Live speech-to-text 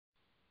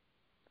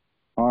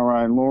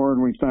right, Lord,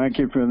 we thank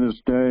you for this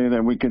day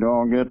that we could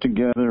all get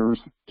together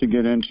to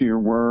get into your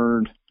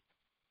word.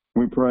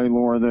 We pray,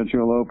 Lord, that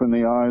you'll open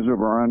the eyes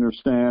of our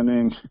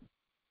understanding,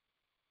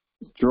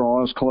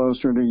 draw us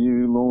closer to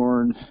you,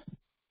 Lord.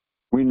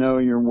 We know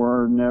your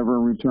word never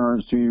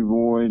returns to you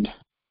void.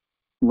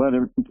 Let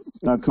it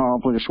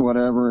accomplish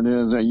whatever it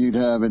is that you'd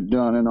have it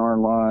done in our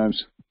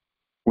lives.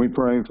 We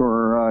pray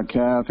for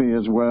Kathy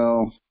as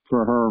well,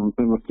 for her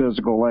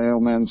physical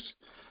ailments.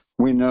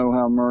 We know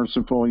how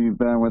merciful you've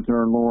been with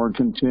her, Lord.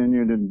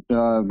 Continue to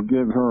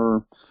give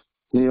her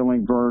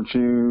healing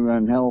virtue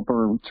and help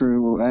her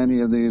through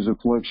any of these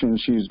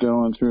afflictions she's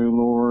going through,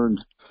 Lord.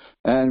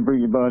 And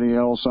everybody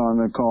else on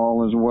the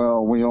call as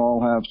well. We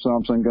all have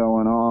something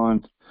going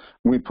on.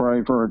 We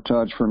pray for a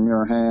touch from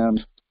your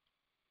hand.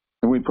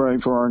 And we pray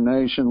for our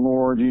nation,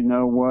 Lord. You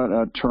know what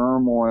a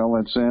turmoil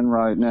it's in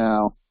right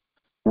now.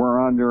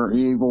 We're under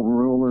evil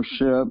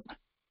rulership.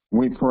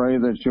 We pray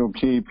that you'll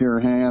keep your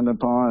hand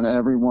upon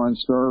everyone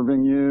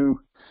serving you.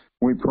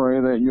 We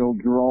pray that you'll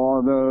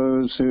draw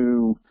those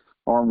who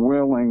are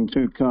willing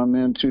to come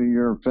into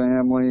your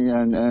family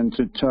and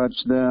to touch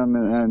them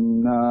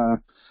and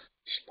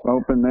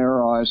open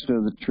their eyes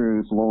to the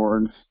truth,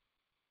 Lord.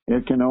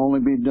 It can only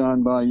be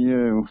done by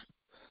you.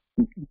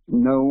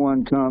 No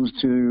one comes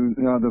to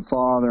the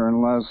Father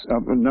unless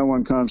no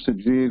one comes to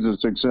Jesus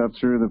except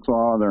through the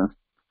Father.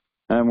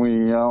 And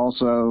we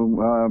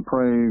also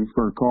pray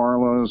for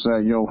Carlos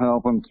that you'll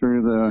help him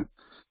through the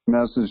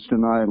message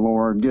tonight,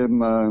 Lord. Give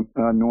him an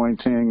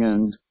anointing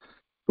and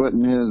put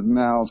in his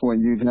mouth what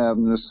you'd have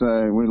him to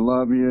say. We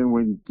love you.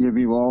 We give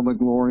you all the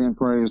glory and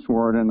praise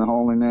for it in the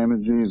holy name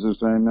of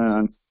Jesus.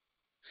 Amen.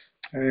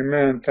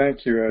 Amen.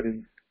 Thank you,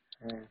 Eddie.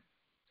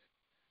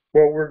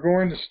 Well, we're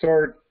going to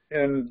start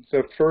in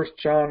the First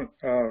John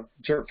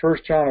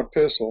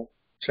epistle,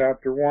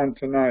 chapter 1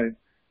 tonight.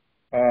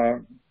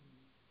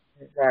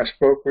 I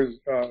spoke with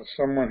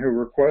someone who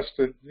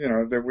requested,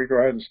 that we go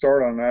ahead and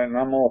start on that, and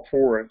I'm all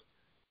for it.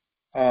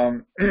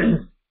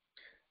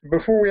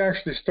 Before we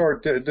actually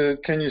start,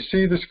 can you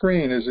see the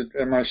screen?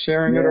 Am I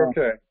sharing it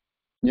okay?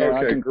 Yeah, okay,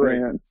 I can great.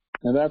 see it.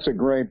 And that's a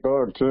great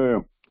book,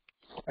 too.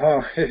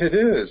 It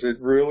is.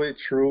 It really,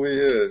 truly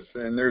is.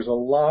 And there's a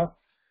lot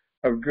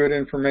of good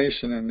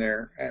information in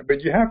there.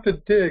 But you have to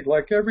dig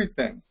like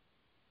everything.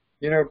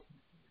 You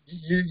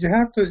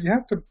have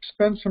to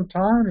spend some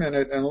time in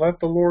it and let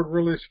the Lord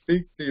really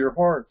speak to your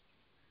heart.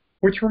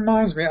 Which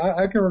reminds me,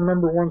 I can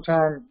remember one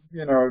time,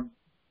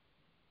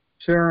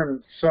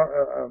 sharing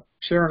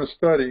a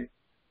study,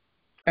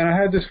 and I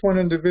had this one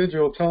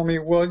individual tell me,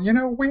 well,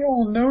 we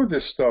all know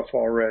this stuff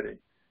already.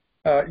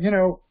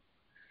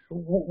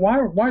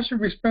 Why should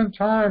we spend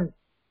time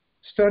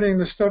studying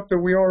the stuff that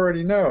we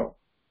already know?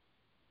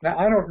 Now,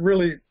 I don't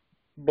really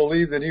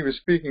believe that he was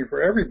speaking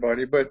for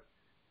everybody, but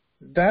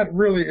that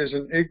really is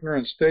an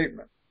ignorant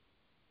statement,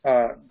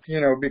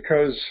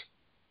 because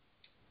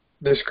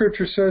the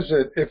scripture says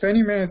that if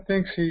any man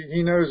thinks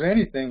he knows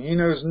anything, he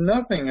knows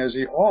nothing as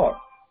he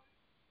ought.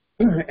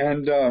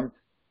 And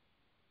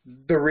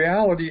the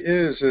reality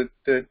is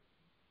that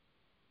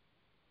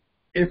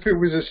if it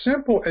was as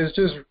simple as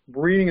just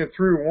reading it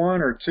through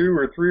 1 or 2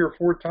 or 3 or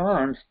 4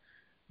 times,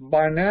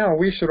 by now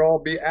we should all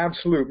be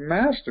absolute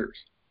masters.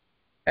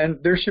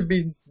 And there should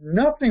be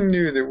nothing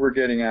new that we're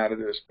getting out of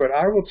this. But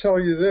I will tell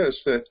you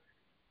this, that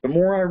the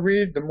more I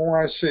read, the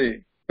more I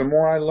see, the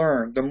more I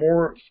learn, the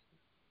more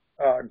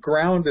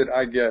grounded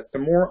I get, the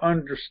more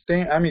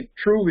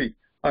truly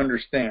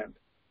understand.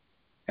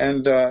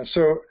 And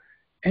so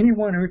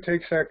anyone who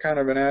takes that kind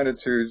of an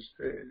attitude,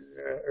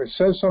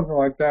 says something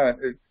like that,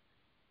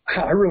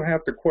 I really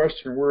have to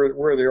question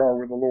where they are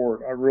with the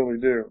Lord. I really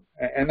do.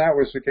 And that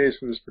was the case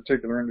with this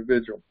particular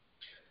individual.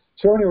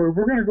 So anyway,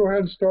 we're going to go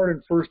ahead and start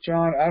in 1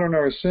 John. I don't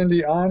know, is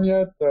Cindy on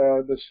yet?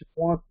 Does she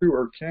want to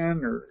or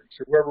can, or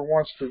whoever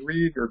wants to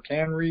read or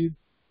can read?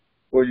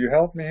 Will you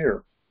help me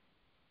here?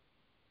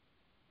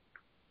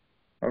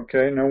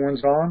 Okay, no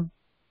one's on?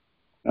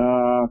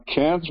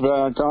 Kent's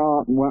back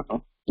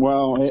on.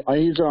 Well,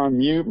 he's on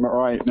mute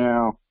right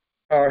now.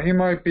 He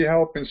might be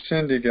helping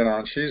Cindy get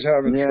on. She's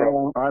having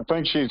trouble. I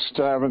think she's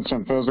having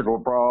some physical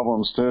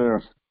problems,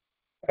 too.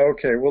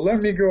 Okay, well,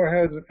 let me go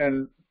ahead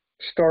and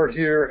start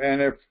here, and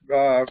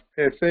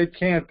if they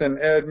can't, then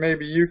Ed,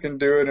 maybe you can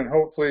do it, and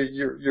hopefully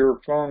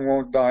your phone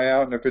won't die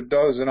out, and if it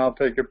does, then I'll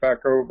take it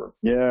back over.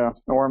 Yeah,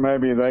 or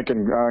maybe they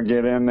can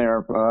get in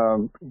there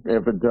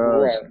if it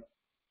does. Right.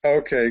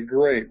 Okay,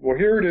 great. Well,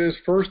 here it is,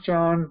 1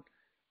 John.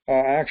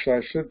 Actually,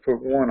 I should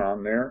put 1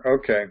 on there.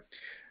 Okay.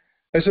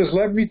 It says,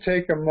 let me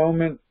take a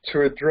moment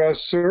to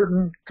address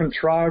certain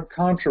contrived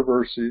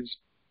controversies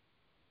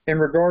in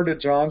regard to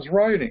John's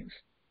writings.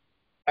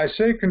 I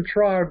say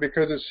contrived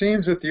because it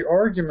seems that the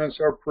arguments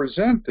are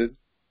presented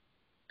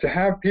to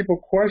have people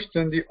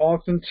question the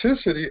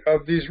authenticity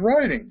of these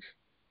writings.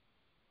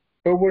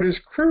 But what is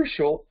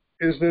crucial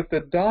is that the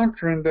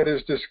doctrine that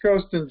is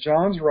discussed in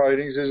John's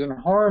writings is in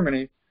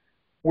harmony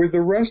with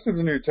the rest of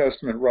the New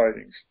Testament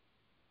writings,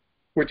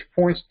 which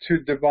points to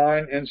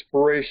divine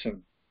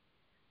inspiration.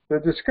 The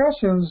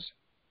discussions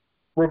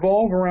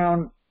revolve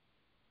around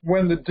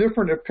when the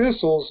different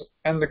epistles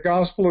and the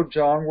Gospel of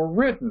John were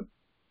written,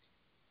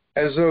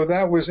 as though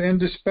that was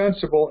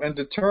indispensable in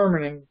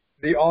determining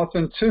the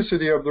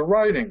authenticity of the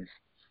writings,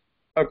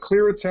 a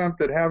clear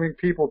attempt at having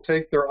people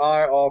take their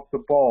eye off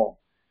the ball.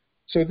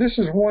 So this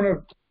is one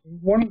of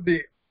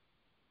the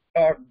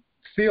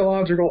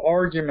theological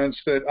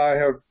arguments that I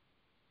have,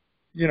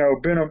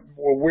 been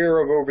aware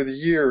of over the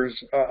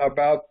years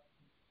about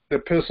the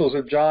epistles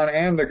of John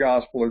and the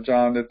Gospel of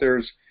John, that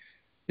there's,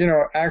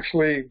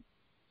 actually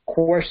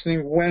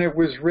questioning when it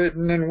was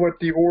written and what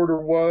the order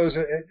was,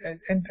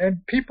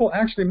 and people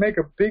actually make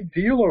a big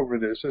deal over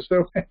this, as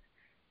though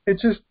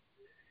it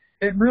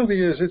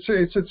really is.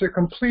 It's a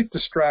complete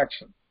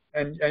distraction,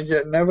 and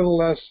yet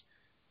nevertheless,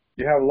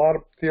 you have a lot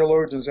of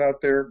theologians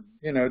out there,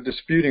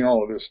 disputing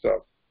all of this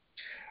stuff.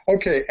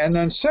 Okay, and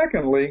then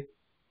secondly,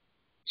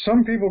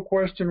 some people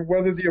question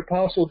whether the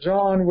Apostle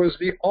John was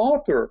the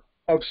author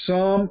of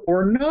some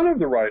or none of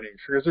the writings,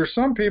 because there's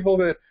some people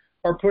that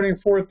are putting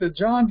forth that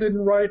John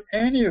didn't write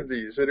any of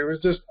these, that it was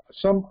just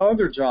some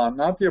other John,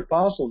 not the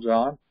Apostle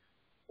John,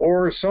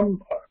 or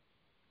some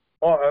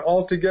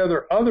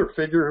altogether other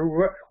figure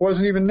who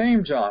wasn't even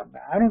named John.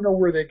 I don't know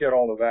where they get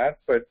all of that,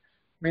 but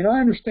I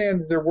understand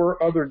that there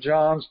were other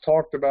Johns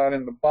talked about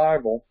in the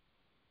Bible,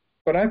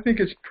 but I think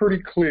it's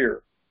pretty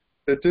clear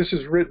that this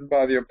is written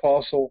by the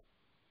Apostle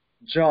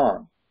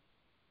John.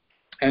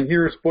 And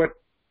here's what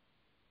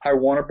I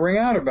want to bring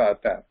out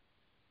about that.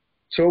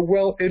 So,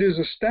 well, it is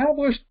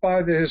established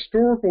by the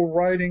historical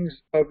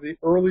writings of the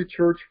early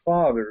church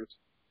fathers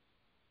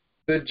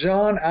that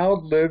John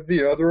outlived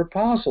the other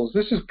apostles.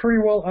 This is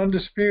pretty well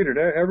undisputed.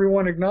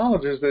 Everyone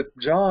acknowledges that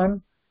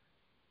John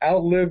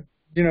outlived,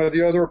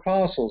 the other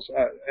apostles.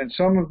 And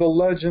some of the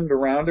legend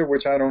around it,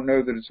 which I don't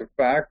know that it's a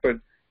fact, but,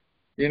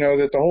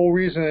 that the whole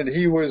reason that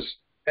he was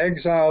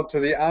exiled to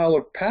the Isle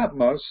of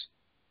Patmos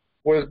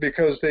was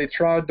because they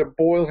tried to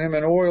boil him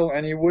in oil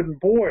and he wouldn't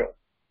boil.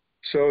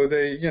 So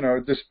they,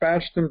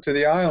 dispatched him to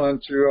the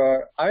island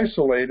to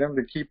isolate him,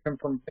 to keep him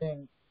from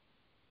being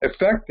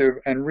effective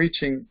and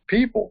reaching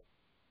people.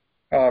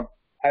 I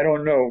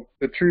don't know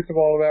the truth of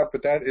all of that,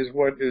 but that is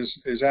what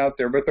is out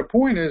there. But the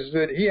point is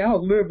that he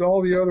outlived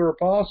all the other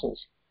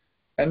apostles,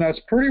 and that's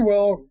pretty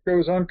well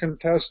goes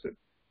uncontested.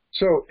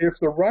 So if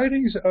the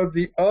writings of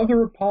the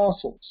other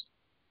apostles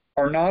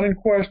are not in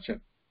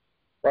question,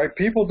 right?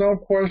 People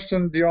don't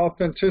question the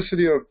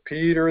authenticity of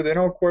Peter. They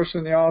don't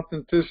question the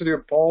authenticity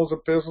of Paul's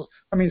epistles.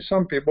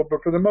 Some people,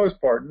 but for the most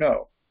part,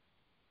 no.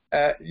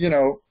 I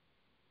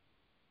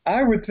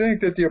would think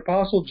that the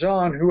Apostle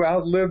John, who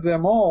outlived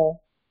them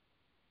all,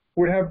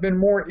 would have been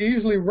more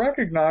easily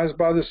recognized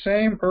by the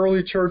same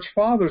early church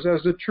fathers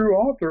as the true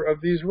author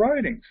of these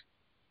writings,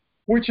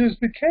 which is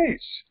the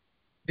case.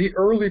 The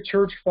early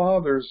church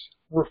fathers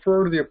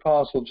refer to the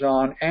Apostle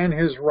John and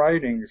his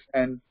writings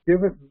and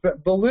give it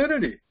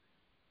validity.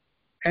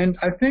 And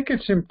I think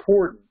it's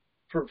important,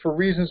 for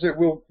reasons that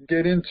we'll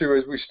get into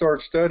as we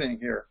start studying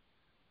here,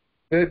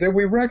 that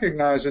we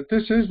recognize that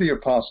this is the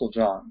Apostle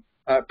John,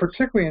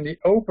 particularly in the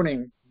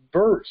opening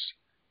verse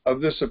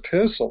of this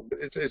epistle.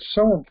 It's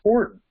so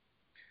important.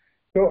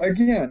 So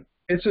again,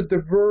 it's a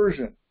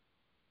diversion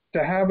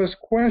to have us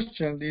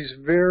question these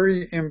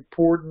very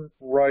important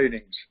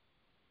writings.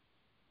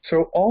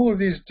 So all of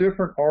these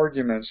different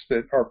arguments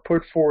that are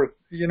put forth,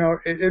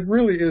 it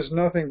really is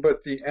nothing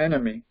but the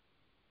enemy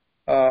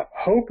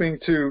hoping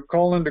to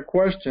call into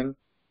question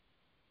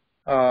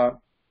the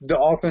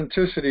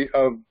authenticity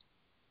of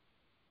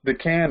the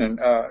canon,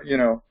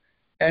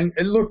 And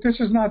look, this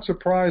is not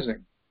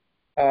surprising.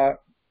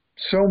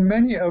 So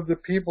many of the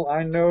people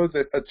I know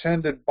that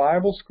attended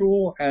Bible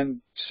school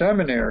and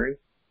seminary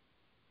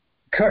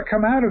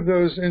come out of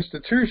those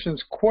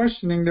institutions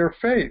questioning their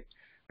faith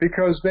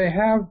because they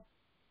have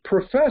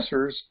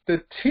professors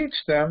that teach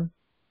them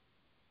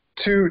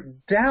to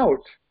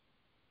doubt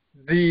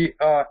the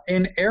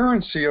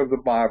inerrancy of the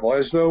Bible,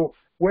 as though,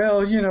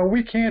 well,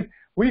 we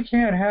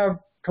can't have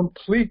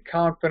complete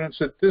confidence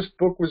that this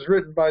book was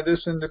written by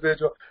this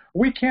individual.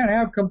 We can't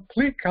have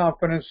complete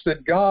confidence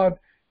that God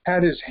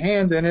had his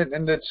hand in it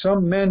and that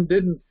some men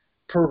didn't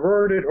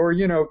pervert it or,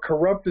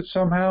 corrupt it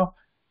somehow.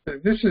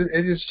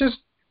 It's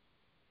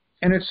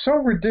so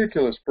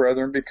ridiculous,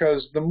 brethren,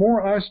 because the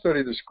more I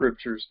study the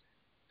scriptures,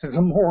 the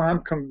more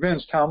I'm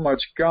convinced how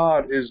much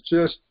God is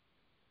just,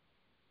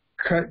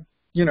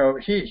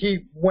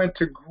 he went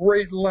to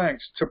great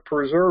lengths to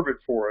preserve it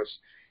for us,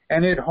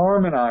 and it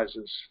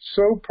harmonizes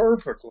so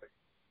perfectly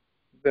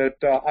that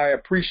I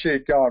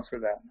appreciate God for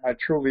that. I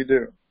truly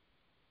do.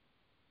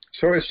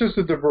 So it's just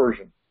a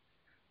diversion.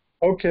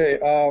 Okay,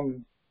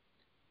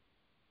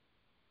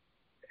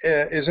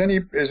 is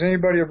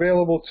anybody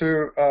available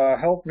to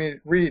help me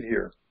read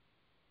here?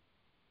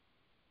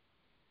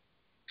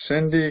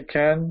 Cindy,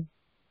 Ken,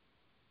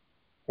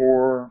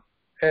 or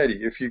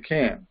Eddie, if you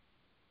can.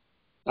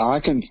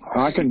 I can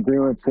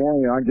do it for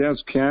you. I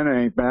guess Ken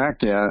ain't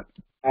back yet.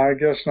 I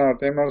guess not.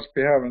 They must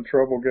be having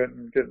trouble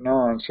getting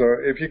on. So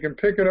if you can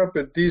pick it up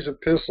at these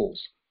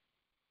epistles.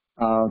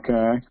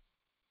 Okay.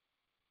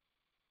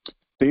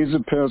 These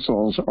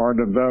epistles are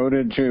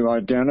devoted to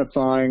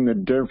identifying the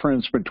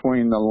difference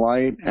between the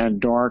light and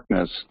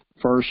darkness,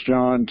 1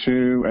 John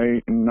 2,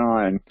 8 and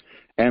 9,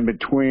 and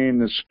between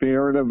the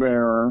spirit of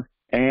error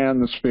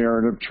and the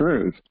spirit of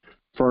truth,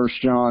 1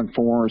 John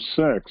 4,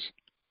 6.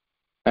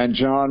 And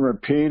John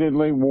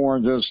repeatedly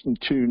warns us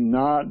to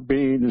not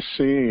be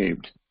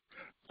deceived.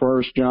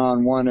 1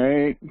 John 1,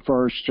 8,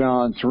 1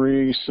 John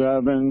 3,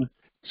 7,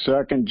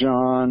 2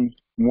 John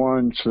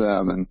 1,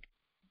 7.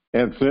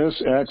 If this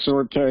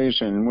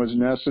exhortation was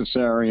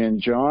necessary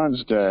in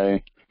John's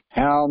day,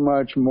 how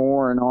much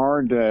more in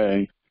our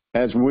day,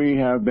 as we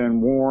have been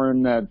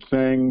warned that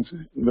things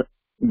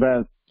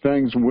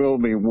will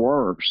be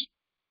worse.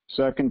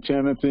 2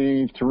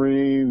 Timothy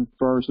 3,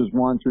 verses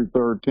 1 through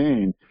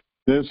 13.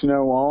 This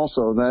know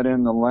also that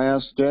in the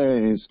last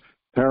days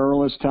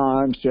perilous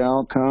times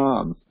shall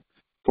come,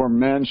 for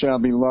men shall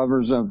be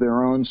lovers of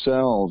their own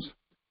selves,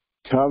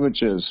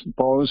 covetous,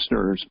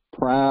 boasters,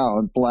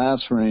 proud,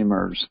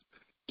 blasphemers,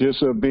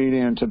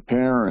 disobedient to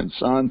parents,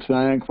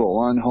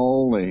 unthankful,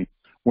 unholy,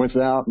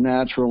 without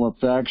natural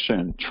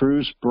affection,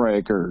 truce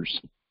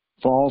breakers,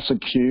 false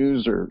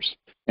accusers,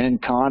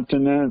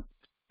 incontinent,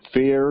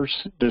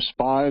 fierce,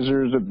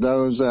 despisers of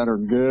those that are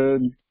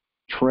good,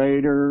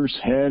 traitors,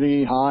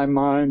 heady,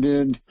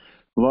 high-minded,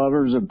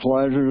 lovers of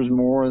pleasures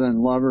more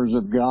than lovers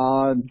of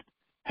God,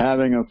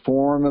 having a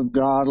form of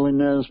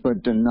godliness,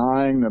 but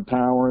denying the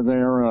power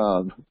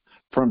thereof.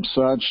 From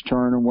such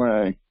turn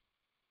away.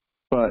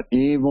 But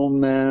evil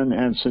men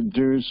and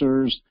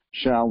seducers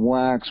shall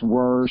wax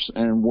worse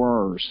and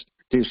worse,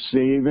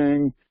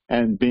 deceiving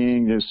and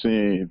being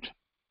deceived.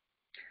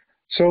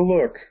 So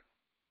look,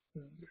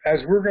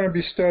 as we're going to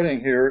be studying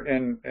here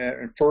in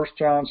 1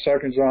 John,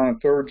 2 John,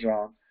 and 3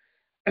 John,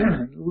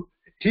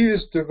 he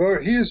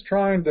is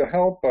trying to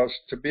help us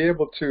to be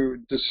able to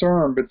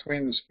discern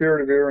between the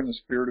spirit of error and the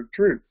spirit of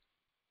truth.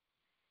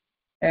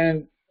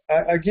 And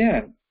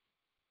again,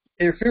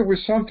 if it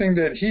was something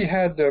that he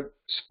had to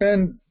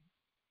spend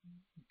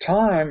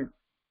time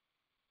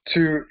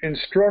to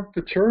instruct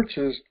the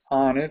churches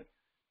on it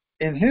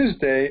in his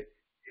day,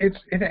 it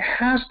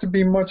has to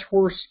be much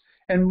worse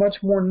and much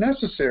more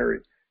necessary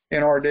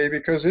in our day,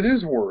 because it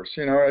is worse.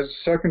 You know, as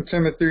 2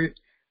 Timothy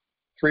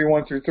 3,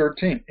 1 through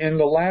 13, in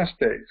the last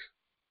days,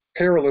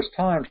 perilous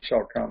times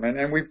shall come.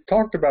 And we've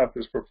talked about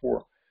this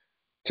before.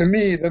 To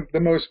me, the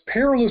most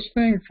perilous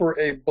thing for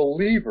a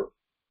believer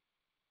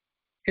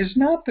is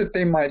not that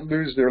they might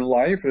lose their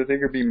life, that they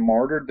could be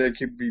martyred, they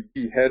could be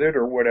beheaded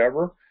or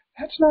whatever.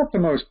 That's not the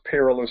most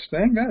perilous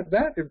thing.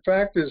 That in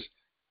fact, is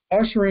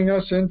ushering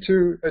us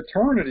into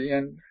eternity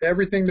and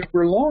everything that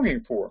we're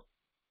longing for.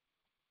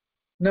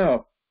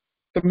 No,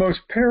 the most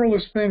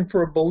perilous thing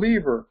for a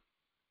believer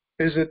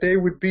is that they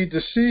would be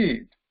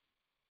deceived.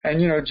 And,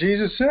 you know,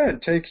 Jesus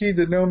said, take heed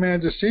that no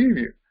man deceive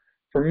you.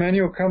 For many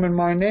will come in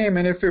my name,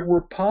 and if it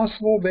were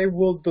possible, they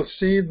will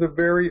deceive the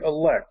very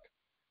elect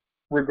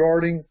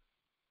regarding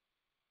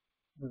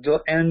the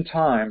end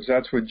times.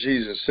 That's what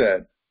Jesus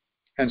said.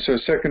 And so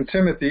 2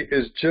 Timothy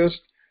is just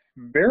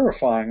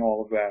verifying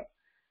all of that.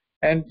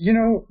 And, you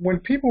know, when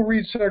people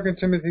read 2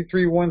 Timothy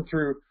 3, 1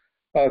 through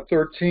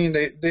 13,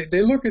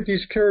 they look at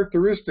these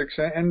characteristics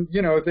and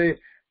you know, they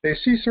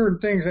see certain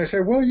things and they say,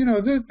 well, you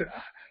know,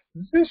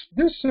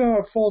 this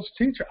false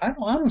teacher, I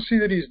don't see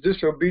that he's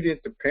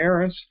disobedient to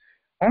parents.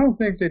 I don't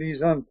think that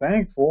he's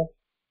unthankful.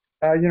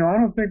 You know, I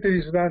don't think that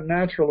he's without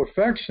natural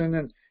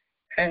affection.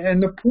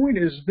 And the point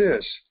is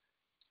this: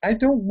 I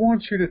don't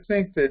want you to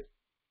think that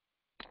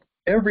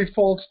every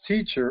false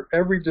teacher,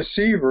 every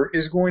deceiver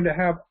is going to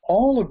have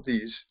all of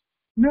these.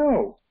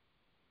 No.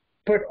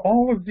 But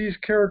all of these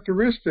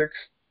characteristics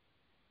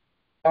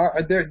are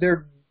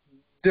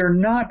they're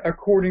not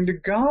according to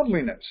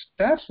godliness.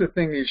 That's the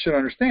thing you should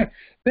understand.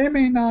 They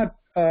may not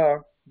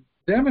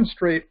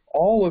demonstrate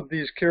all of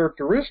these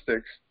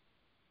characteristics,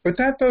 but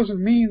that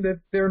doesn't mean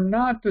that they're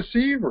not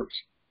deceivers.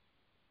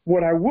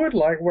 What I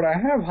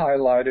have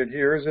highlighted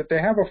here is that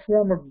they have a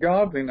form of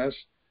godliness,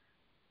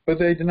 but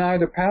they deny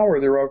the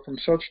power thereof. From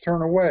such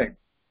turn away.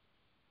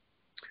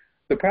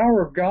 The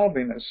power of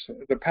godliness,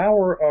 the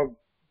power of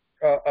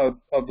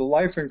the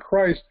life in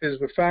Christ, is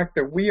the fact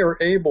that we are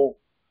able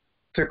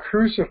to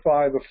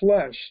crucify the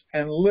flesh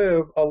and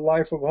live a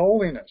life of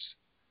holiness.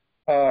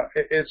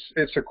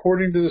 It's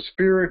according to the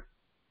Spirit,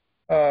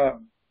 the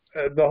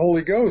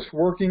Holy Ghost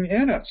working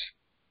in us.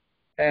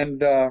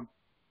 And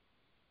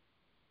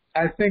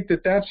I think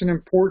that that's an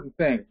important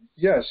thing.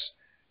 Yes,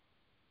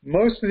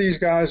 most of these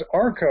guys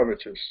are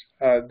covetous.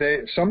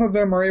 Some of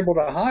them are able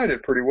to hide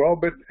it pretty well,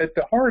 but at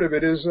the heart of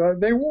it is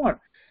they want.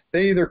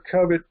 They either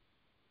covet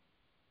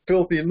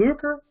filthy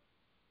lucre,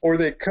 or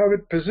they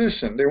covet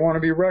position. They want to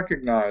be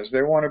recognized.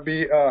 They want to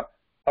be a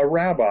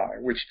rabbi,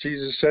 which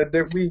Jesus said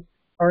that we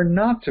are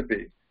not to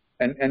be.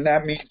 And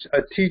that means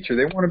a teacher.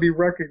 They want to be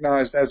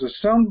recognized as a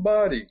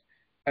somebody.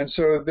 And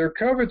so their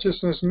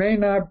covetousness may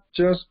not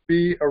just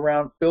be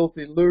around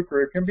filthy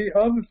lucre. It can be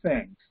other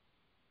things,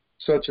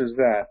 such as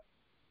that.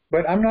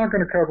 But I'm not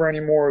going to cover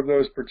any more of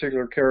those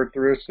particular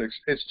characteristics.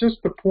 It's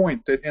just the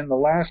point that in the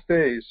last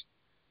days,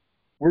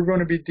 we're going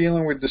to be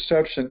dealing with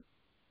deception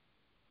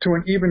to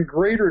an even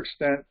greater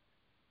extent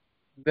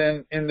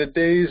than in the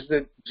days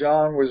that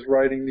John was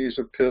writing these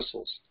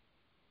epistles.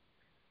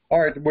 All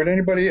right, would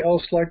anybody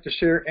else like to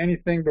share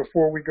anything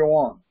before we go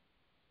on?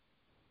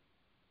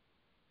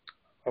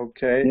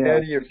 Okay, Yeah.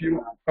 Eddie, if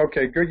you...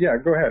 Okay, good. Yeah,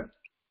 go ahead.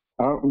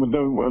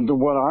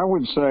 What I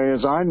would say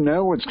is I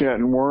know it's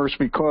getting worse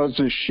because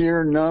the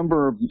sheer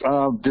number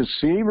of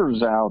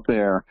deceivers out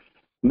there,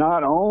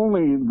 not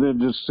only the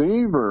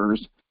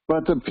deceivers,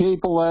 but the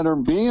people that are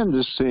being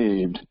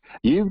deceived.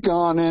 You've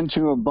gone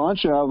into a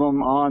bunch of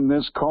them on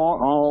this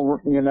call,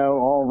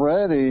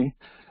 already.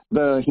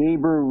 The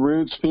Hebrew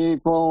roots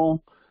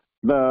people,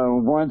 the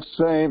once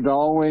saved,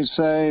 always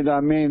saved.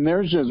 I mean,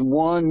 there's just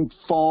one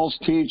false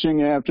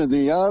teaching after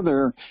the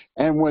other.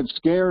 And what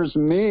scares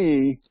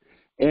me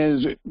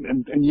is,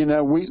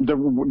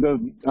 the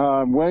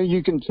way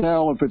you can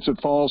tell if it's a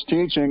false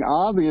teaching,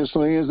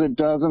 obviously, is it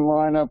doesn't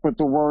line up with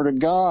the Word of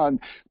God.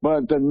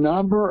 But the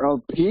number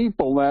of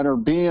people that are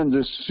being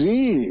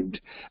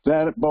deceived,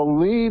 that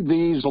believe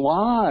these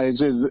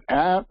lies, is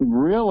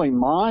really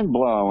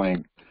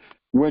mind-blowing.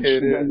 Which,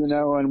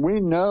 and we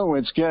know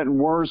it's getting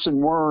worse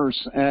and worse.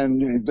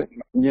 And,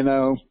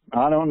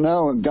 I don't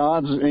know.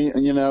 God's,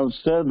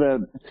 said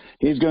that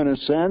he's going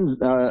to send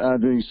a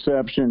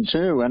deception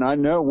too. And I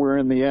know we're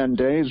in the end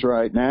days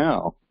right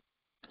now.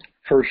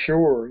 For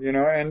sure.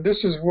 And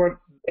this is what,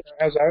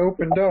 as I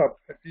opened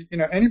up,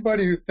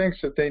 anybody who thinks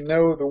that they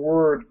know the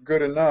Word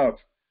good enough,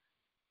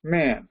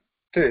 man,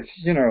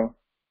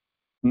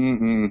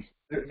 Mm-hmm.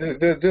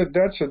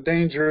 That's a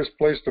dangerous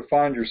place to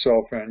find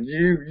yourself in.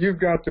 You've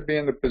got to be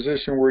in the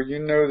position where you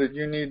know that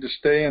you need to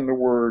stay in the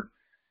Word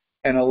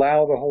and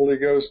allow the Holy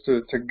Ghost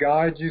to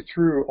guide you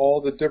through all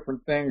the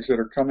different things that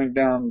are coming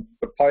down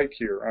the pike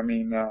here. I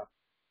mean,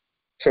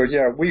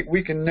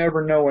 we can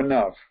never know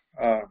enough.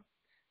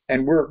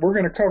 And we're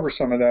going to cover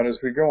some of that as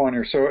we go on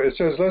here. So it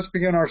says, let's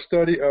begin our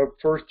study of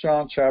 1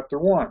 John chapter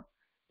 1.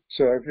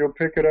 So if you'll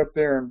pick it up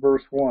there in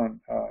verse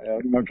 1.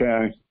 Ed.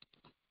 Okay.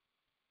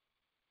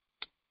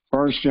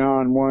 1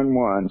 John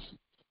 1:1.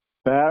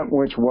 That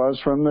which was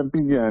from the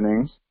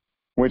beginning,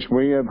 which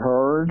we have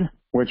heard,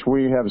 which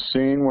we have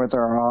seen with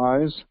our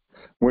eyes,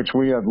 which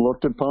we have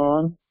looked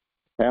upon,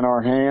 and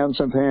our hands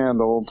have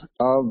handled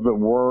of the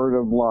word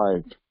of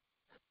life.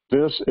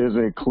 This is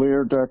a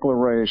clear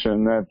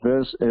declaration that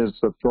this is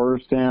the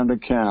first-hand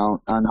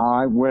account, an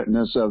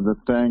eyewitness of the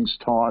things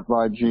taught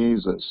by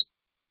Jesus.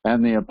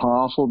 And the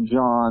Apostle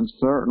John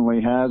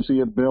certainly has the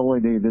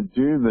ability to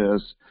do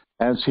this,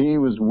 as he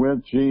was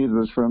with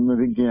Jesus from the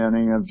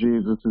beginning of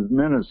Jesus'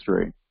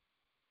 ministry.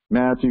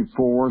 Matthew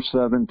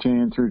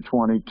 4:17 through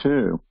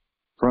 22.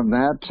 From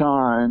that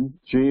time,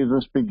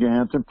 Jesus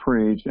began to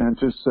preach and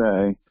to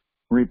say,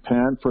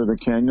 repent, for the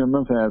kingdom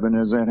of heaven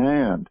is at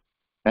hand.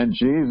 And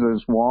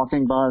Jesus,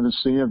 walking by the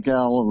Sea of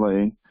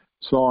Galilee,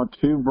 saw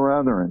two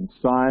brethren,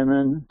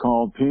 Simon,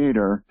 called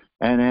Peter,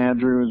 and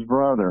Andrew his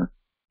brother,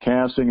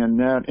 casting a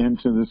net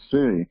into the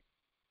sea,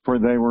 for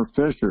they were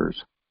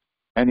fishers.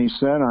 And he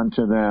said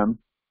unto them,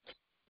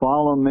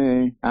 follow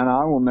me, and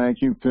I will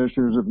make you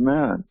fishers of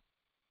men.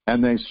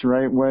 And they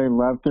straightway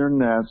left their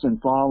nets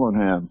and followed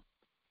him.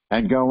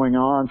 And going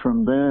on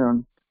from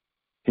there,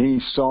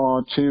 he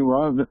saw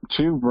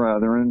two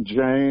brethren,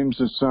 James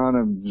the son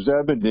of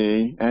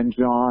Zebedee, and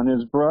John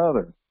his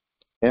brother,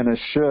 in a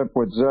ship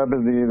with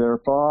Zebedee their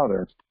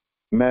father,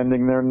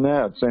 mending their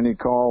nets. And he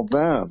called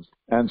them,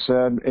 and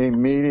said and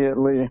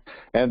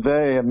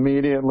they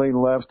immediately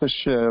left the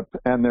ship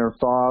and their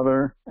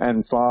father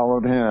and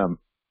followed him.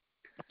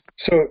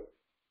 So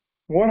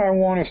what I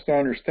want us to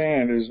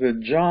understand is that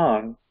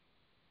John,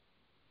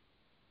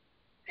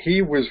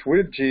 he was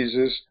with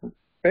Jesus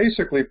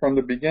basically from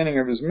the beginning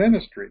of his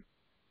ministry.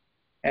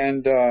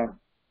 And the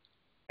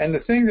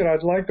thing that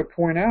I'd like to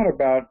point out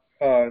about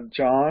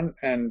John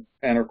and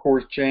of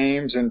course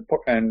James and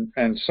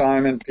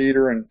Simon,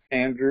 Peter, and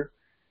Andrew,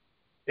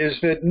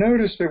 is that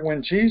notice that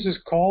when Jesus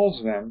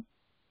calls them,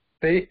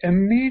 they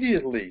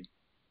immediately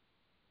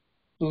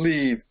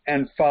leave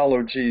and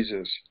follow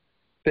Jesus.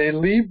 They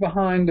leave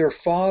behind their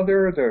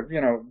father,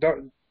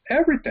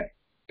 everything.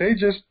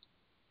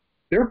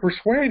 They're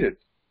persuaded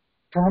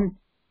from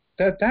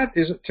that. That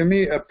is, to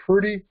me, a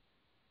pretty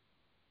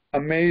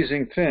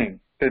amazing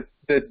thing,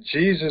 that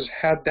Jesus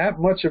had that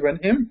much of an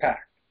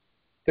impact,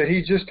 that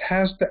he just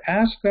has to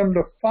ask them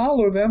to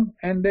follow them,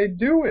 and they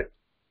do it.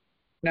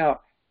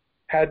 Now,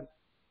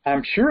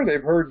 I'm sure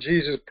they've heard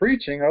Jesus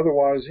preaching,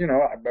 otherwise,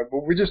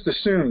 we just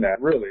assume that,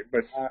 really.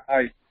 But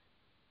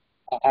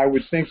I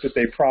would think that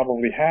they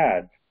probably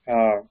had.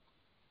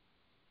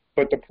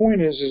 But the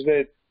point is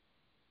that,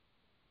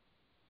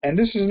 and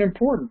this is an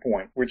important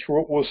point, which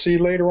we'll see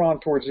later on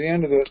towards the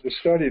end of the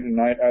study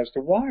tonight as to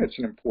why it's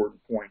an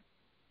important point.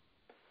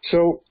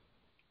 So,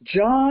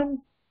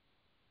 John,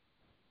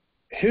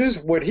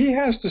 what he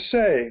has to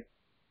say,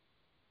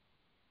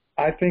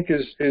 I think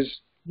is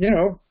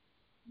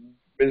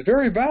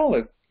very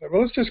valid.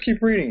 Well, let's just keep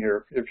reading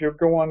here. If you'll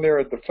go on there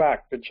at the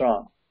fact that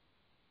John.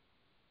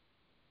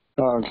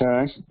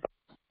 Okay.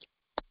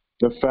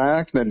 The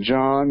fact that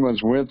John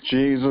was with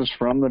Jesus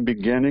from the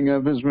beginning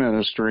of his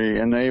ministry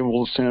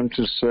enables him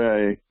to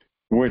say,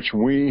 which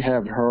we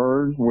have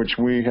heard, which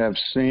we have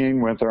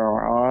seen with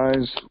our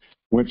eyes,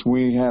 which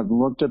we have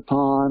looked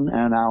upon,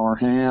 and our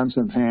hands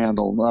have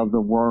handled of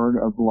the word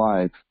of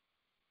life.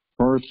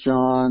 1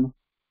 John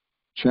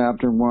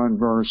chapter 1,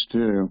 verse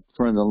 2.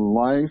 For the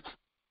life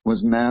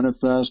was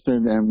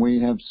manifested, and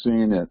we have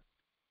seen it,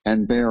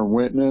 and bear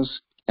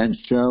witness, and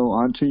show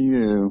unto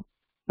you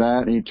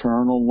that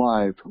eternal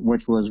life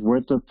which was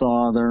with the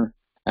Father,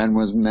 and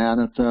was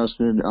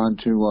manifested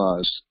unto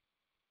us.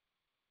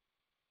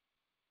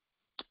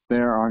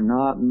 There are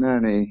not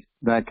many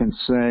that can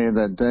say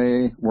that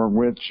they were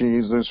with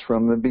Jesus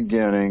from the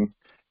beginning,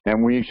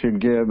 and we should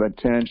give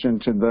attention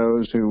to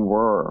those who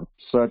were,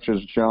 such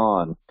as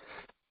John.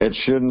 It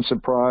shouldn't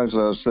surprise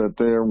us that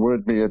there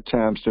would be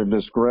attempts to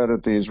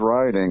discredit these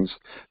writings,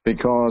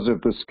 because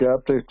if the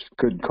skeptics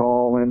could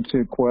call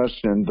into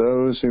question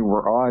those who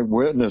were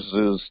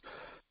eyewitnesses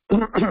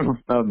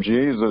of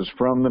Jesus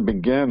from the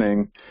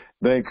beginning,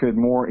 they could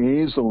more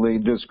easily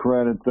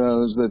discredit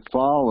those that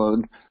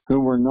followed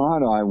who were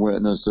not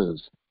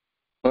eyewitnesses.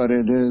 But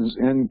it is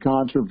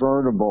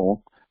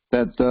incontrovertible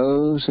that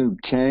those who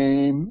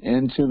came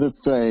into the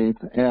faith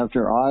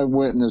after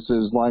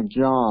eyewitnesses like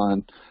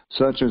John,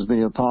 such as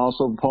the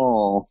Apostle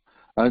Paul,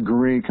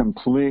 agree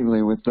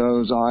completely with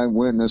those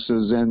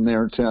eyewitnesses in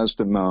their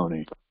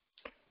testimony.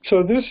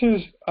 So this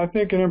is, I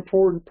think, an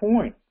important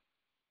point.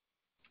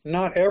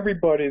 Not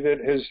everybody that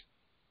has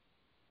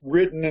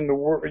written in the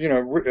word,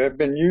 have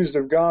been used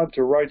of God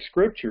to write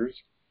scriptures,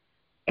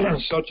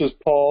 such as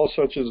Paul,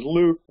 such as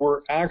Luke,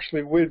 were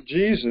actually with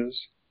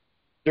Jesus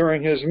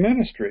during his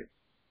ministry.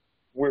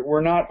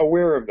 We're not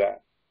aware of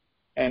that,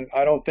 and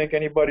I don't think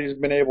anybody's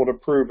been able to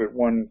prove it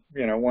one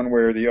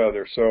way or the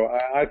other. So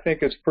I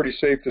think it's pretty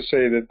safe to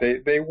say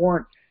that they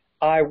weren't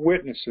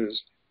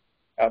eyewitnesses.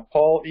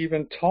 Paul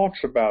even talks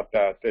about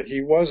that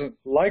he wasn't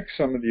like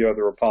some of the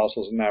other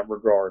apostles in that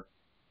regard.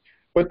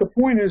 But the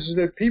point is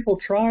that people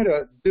try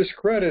to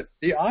discredit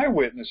the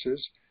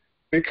eyewitnesses,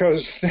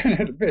 because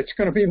then it's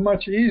going to be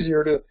much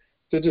easier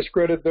to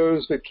discredit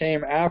those that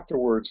came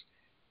afterwards.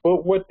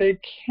 But what they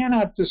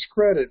cannot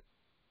discredit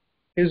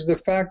is the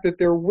fact that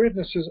their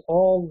witnesses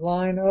all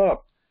line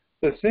up.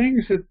 The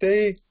things that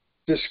they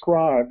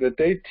describe, that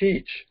they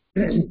teach,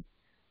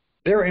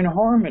 they're in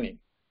harmony.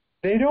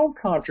 They don't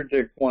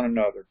contradict one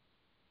another.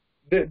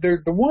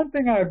 The one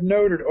thing I've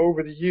noted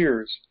over the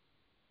years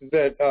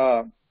that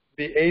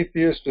the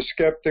atheists, the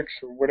skeptics,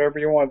 whatever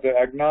you want, the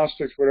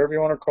agnostics, whatever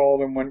you want to call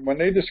them, when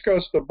they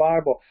discuss the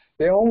Bible,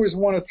 they always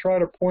want to try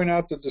to point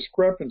out the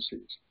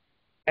discrepancies.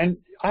 And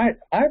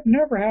I've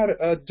never had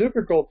a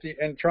difficulty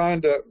in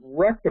trying to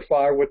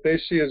rectify what they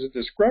see as a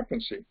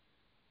discrepancy,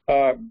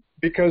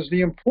 because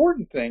the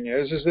important thing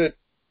is that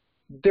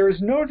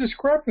there's no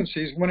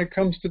discrepancies when it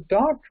comes to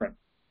doctrine.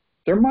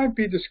 There might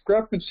be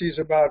discrepancies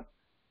about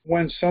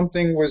when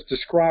something was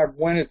described,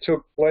 when it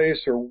took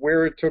place, or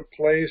where it took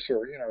place,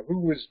 or who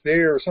was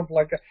there, or something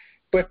like that.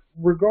 But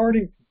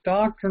regarding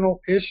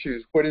doctrinal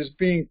issues, what is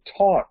being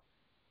taught,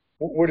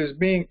 what is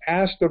being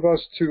asked of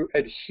us to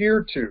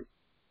adhere to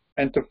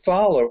and to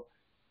follow,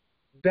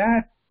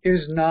 that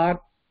is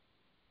not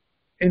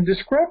in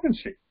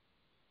discrepancy.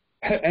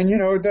 And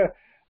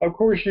of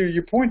course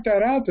you point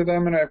that out to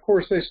them, and of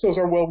course they still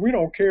say, well, we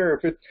don't care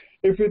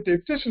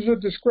if this is a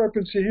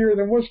discrepancy here,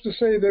 then what's to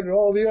say that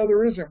all the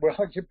other isn't? Well,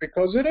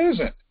 because it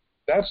isn't.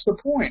 That's the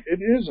point. It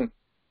isn't.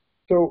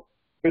 So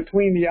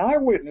between the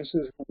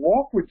eyewitnesses who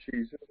walk with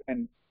Jesus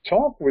and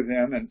talk with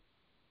him,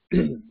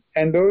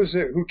 and those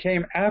who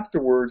came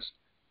afterwards,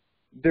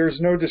 there's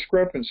no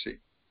discrepancy.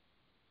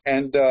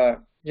 And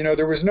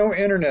there was no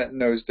internet in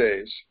those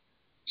days.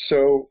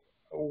 So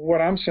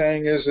what I'm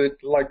saying is that,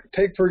 like,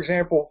 take for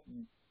example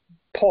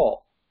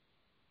Paul.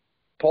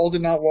 Paul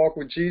did not walk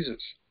with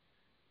Jesus.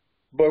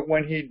 But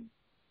when he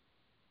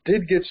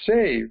did get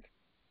saved,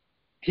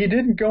 he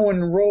didn't go and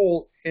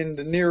enroll in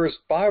the nearest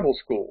Bible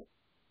school.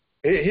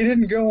 He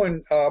didn't go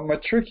and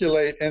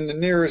matriculate in the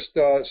nearest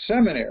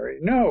seminary.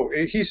 No,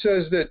 he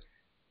says that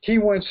he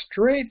went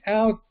straight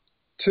out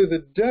to the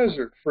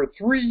desert for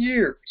 3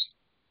 years,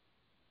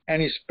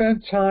 and he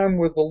spent time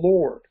with the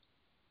Lord.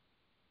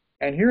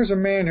 And here's a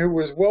man who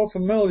was well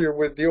familiar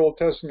with the Old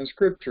Testament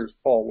scriptures,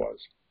 Paul was,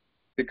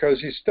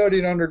 because he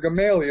studied under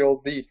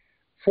Gamaliel, the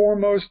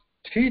foremost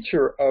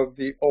teacher of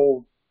the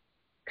Old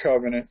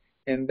Covenant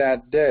in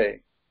that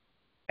day.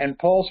 And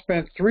Paul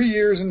spent 3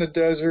 years in the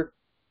desert,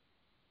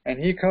 and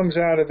he comes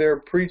out of there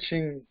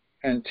preaching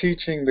and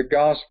teaching the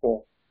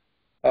gospel.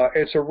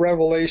 It's a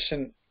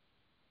revelation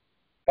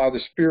by the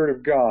Spirit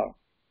of God.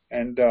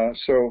 And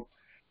so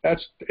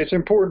it's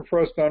important for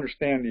us to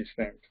understand these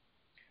things.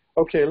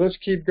 Okay, let's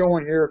keep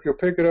going here. If you'll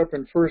pick it up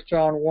in 1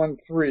 John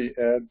 1:3,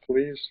 Ed,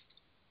 please.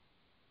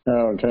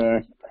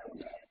 Okay.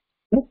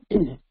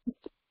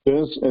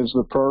 This is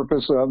the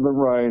purpose of the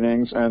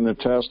writings and the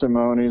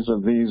testimonies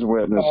of these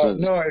witnesses.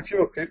 No,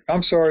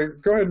 I'm sorry.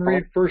 Go ahead and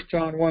read 1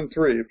 John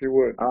 1:3, if you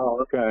would.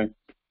 Oh, okay.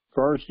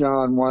 1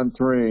 John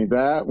 1:3,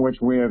 that which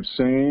we have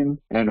seen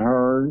and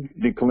heard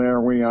declare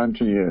we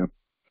unto you,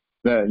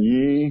 that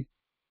ye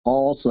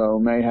also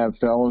may have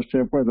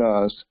fellowship with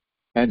us,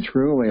 and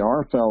truly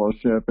our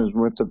fellowship is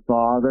with the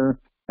Father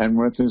and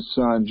with his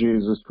Son,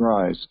 Jesus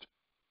Christ.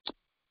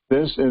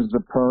 This is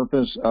the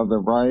purpose of the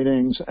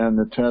writings and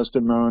the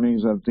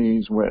testimonies of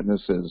these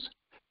witnesses,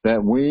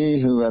 that we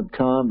who have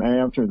come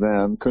after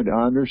them could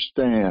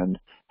understand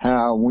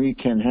how we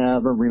can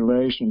have a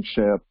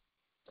relationship,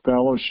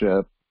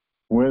 fellowship,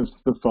 with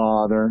the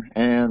Father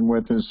and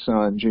with his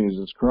Son,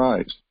 Jesus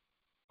Christ.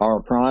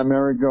 Our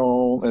primary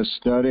goal is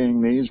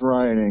studying these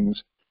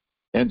writings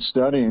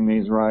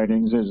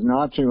is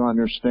not to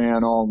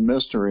understand all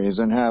mysteries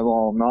and have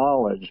all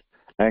knowledge,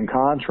 and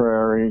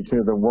contrary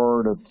to the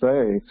word of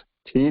faith,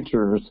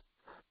 teachers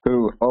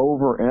who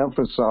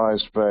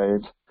overemphasize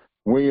faith,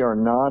 we are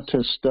not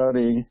to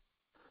study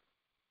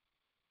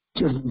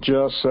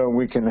just so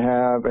we can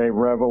have a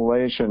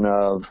revelation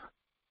of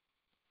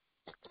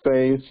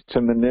faith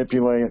to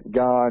manipulate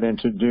God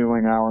into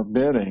doing our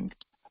bidding.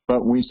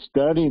 But we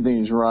study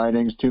these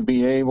writings to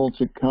be able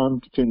to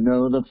come to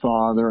know the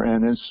Father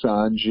and his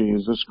Son,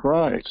 Jesus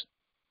Christ.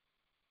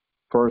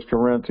 1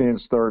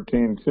 Corinthians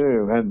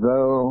 13:2, and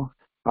though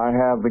I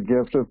have the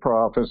gift of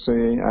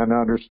prophecy and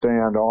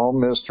understand all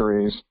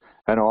mysteries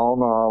and all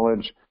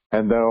knowledge,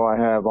 and though I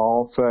have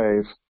all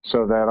faith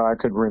so that I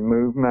could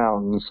remove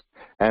mountains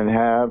and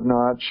have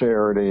not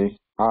charity,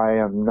 I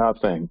am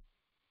nothing.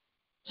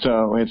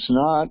 So it's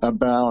not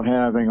about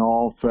having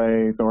all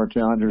faith or to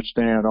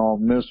understand all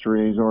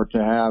mysteries or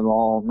to have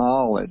all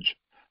knowledge,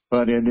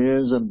 but it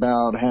is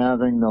about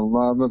having the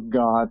love of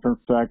God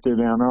perfected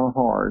in our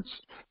hearts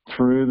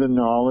through the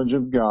knowledge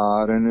of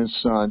God and his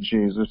Son,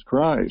 Jesus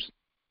Christ.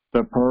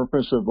 The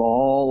purpose of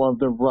all of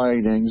the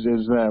writings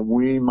is that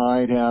we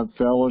might have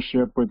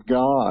fellowship with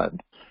God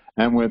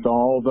and with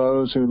all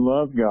those who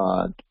love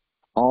God.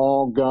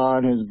 All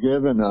God has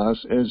given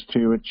us is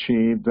to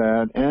achieve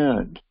that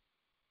end.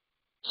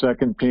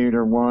 2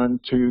 Peter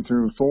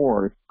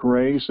 1:2-4,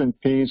 grace and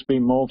peace be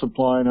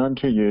multiplied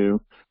unto you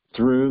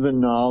through the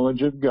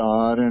knowledge of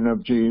God and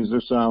of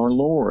Jesus our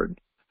Lord,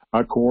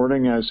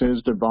 according as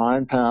his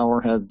divine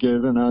power hath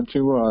given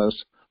unto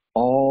us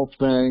all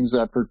things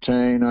that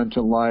pertain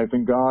unto life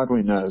and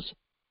godliness,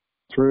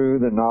 through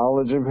the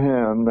knowledge of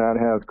him that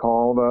hath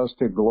called us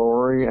to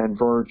glory and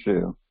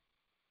virtue,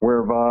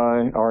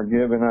 whereby are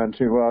given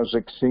unto us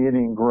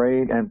exceeding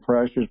great and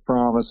precious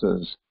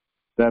promises,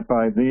 that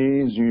by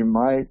these you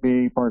might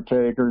be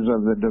partakers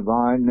of the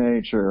divine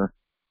nature,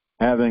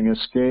 having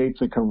escaped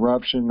the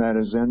corruption that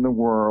is in the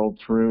world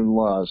through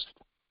lust.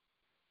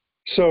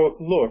 So,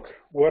 look,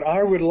 what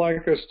I would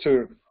like us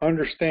to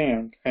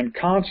understand and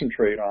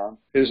concentrate on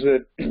is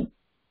that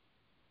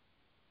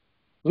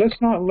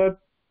let's not let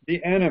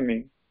the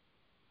enemy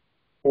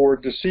or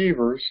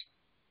deceivers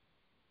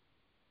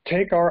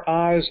take our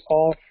eyes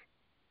off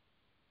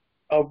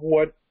of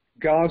what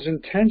God's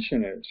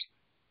intention is.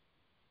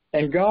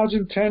 And God's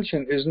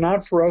intention is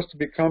not for us to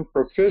become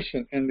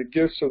proficient in the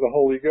gifts of the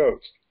Holy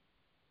Ghost.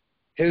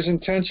 His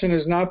intention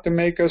is not to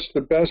make us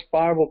the best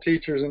Bible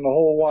teachers in the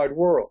whole wide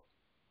world.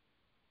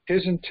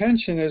 His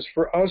intention is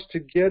for us to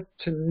get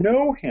to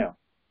know him.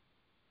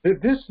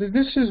 This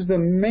is the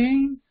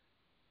main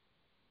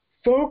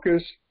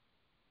focus,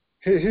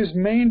 his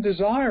main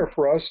desire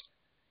for us,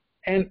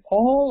 and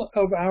all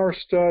of our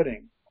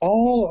studying,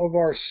 all of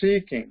our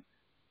seeking,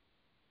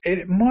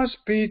 it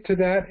must be to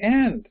that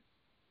end,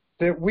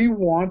 that we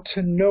want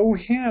to know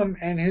him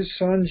and his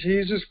Son,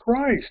 Jesus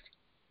Christ.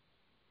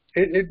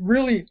 It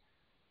really,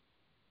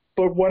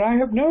 but what I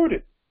have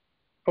noted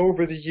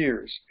over the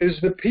years is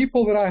the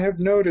people that I have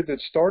noted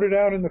that started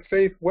out in the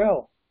faith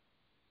well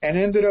and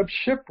ended up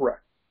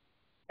shipwrecked,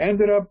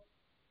 ended up,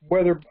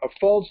 whether a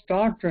false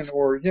doctrine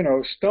or,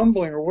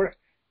 stumbling or whatever,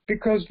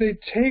 because they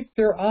take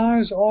their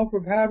eyes off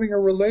of having a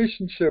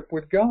relationship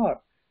with God.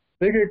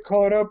 They get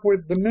caught up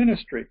with the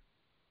ministry.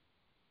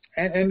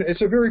 And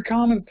it's a very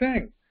common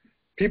thing.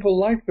 People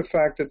like the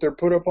fact that they're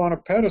put up on a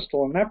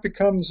pedestal, and that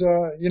becomes,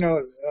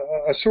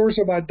 a source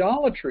of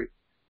idolatry.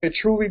 It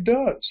truly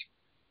does.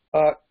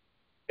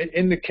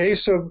 In the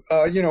case of,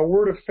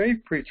 Word of Faith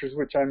preachers,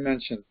 which I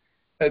mentioned,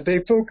 they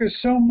focus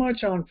so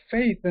much on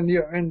faith and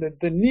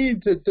the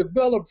need to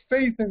develop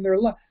faith in their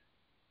life.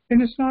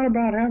 And it's not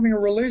about having a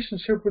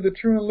relationship with the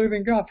true and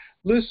living God.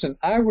 Listen,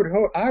 I would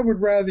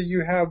rather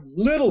you have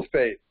little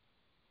faith.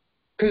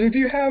 Because if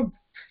you have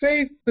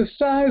faith the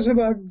size of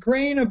a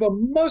grain of a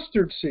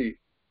mustard seed,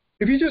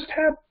 if you just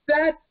have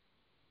that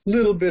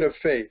little bit of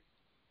faith,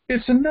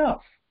 it's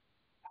enough.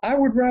 I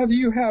would rather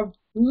you have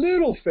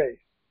little faith,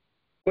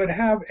 but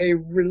have a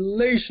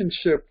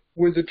relationship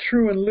with the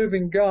true and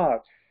living God.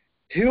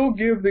 He'll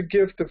give the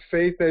gift of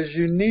faith as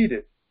you need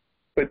it.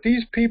 But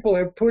these people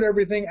have put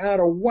everything out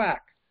of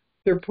whack.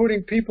 They're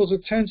putting people's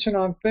attention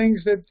on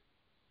things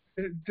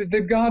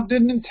that God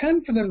didn't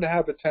intend for them to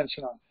have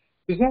attention on.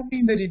 Does that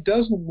mean that he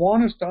doesn't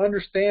want us to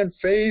understand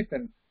faith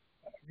and,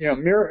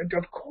 miracles?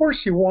 Of course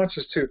he wants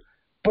us to,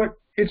 but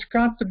it's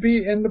got to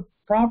be in the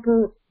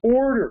proper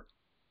order.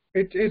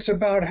 It's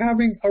about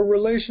having a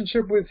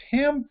relationship with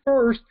Him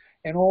first,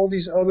 and all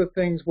these other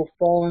things will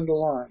fall into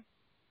line.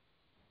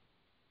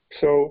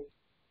 So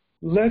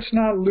let's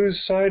not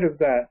lose sight of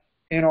that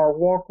in our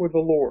walk with the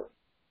Lord.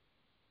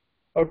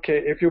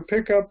 Okay, if you'll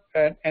pick up,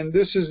 and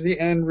this is the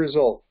end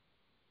result,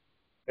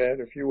 Ed,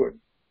 if you would.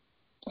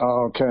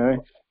 Okay.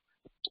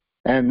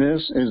 And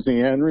this is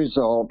the end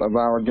result of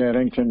our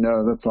getting to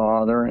know the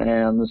Father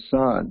and the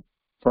Son.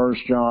 1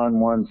 John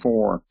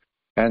 1:4.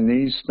 And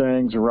these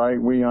things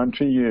write we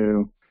unto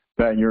you,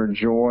 that your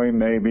joy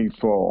may be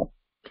full.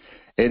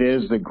 It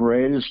is the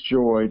greatest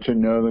joy to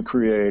know the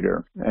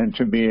Creator and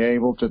to be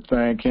able to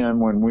thank Him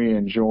when we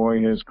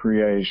enjoy His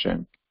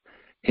creation.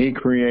 He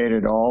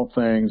created all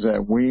things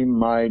that we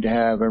might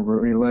have a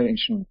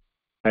revelation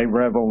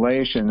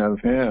of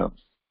Him.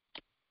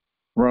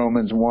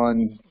 Romans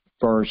 1,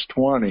 verse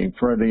 20,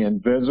 for the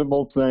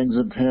invisible things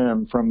of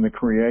Him from the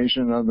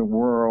creation of the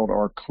world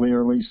are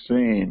clearly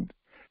seen,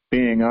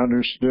 being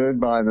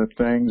understood by the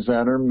things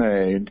that are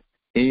made,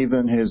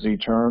 even His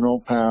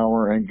eternal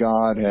power and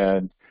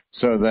Godhead,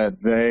 so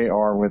that they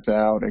are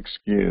without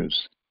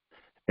excuse.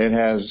 It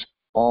has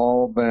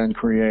all been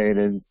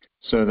created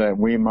so that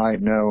we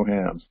might know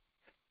Him.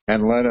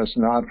 And let us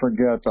not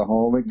forget the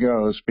Holy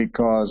Ghost,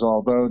 because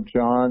although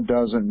John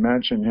doesn't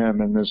mention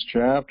Him in this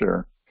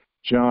chapter,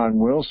 John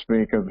will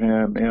speak of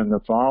Him in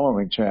the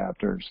following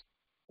chapters.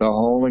 The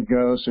Holy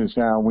Ghost is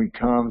how we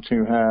come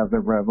to have the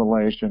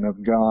revelation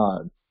of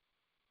God.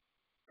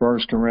 1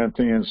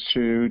 Corinthians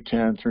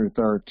 2:10 through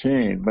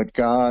 13. But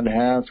God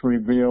hath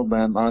revealed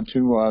them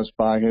unto us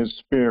by His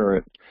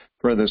Spirit,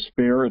 for the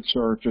Spirit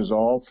searches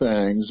all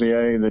things,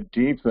 yea, the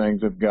deep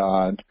things of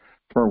God.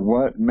 For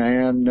what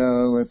man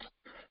knoweth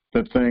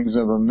the things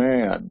of a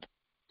man,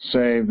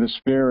 save the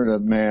spirit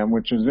of man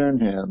which is in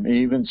him?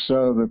 Even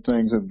so the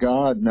things of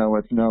God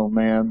knoweth no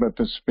man but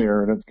the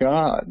Spirit of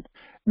God.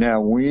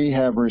 Now we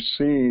have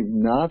received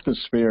not the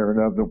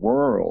spirit of the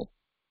world,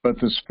 but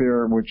the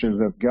Spirit which is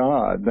of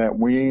God, that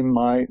we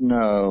might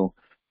know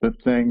the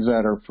things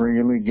that are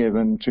freely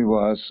given to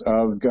us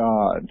of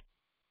God,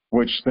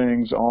 which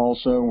things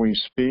also we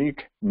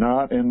speak,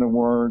 not in the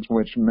words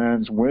which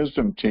men's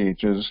wisdom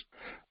teaches,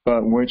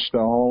 but which the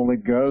Holy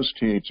Ghost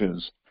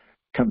teaches,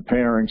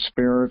 comparing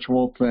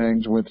spiritual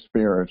things with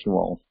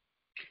spiritual.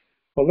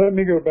 Well, let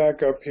me go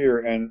back up here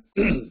and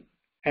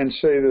and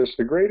say this.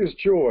 The greatest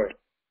joy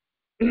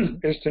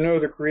is to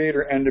know the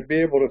Creator and to be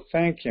able to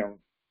thank Him,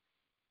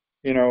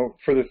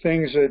 for the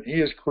things that He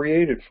has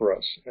created for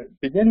us,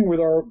 beginning with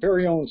our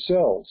very own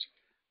selves.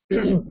 We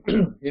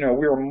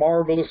are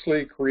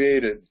marvelously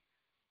created,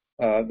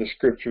 the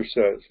Scripture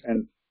says,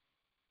 and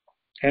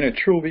it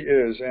truly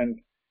is.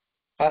 And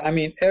I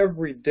mean,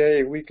 every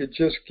day we could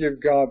just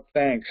give God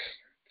thanks.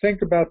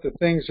 Think about the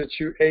things that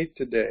you ate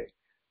today,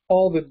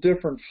 all the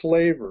different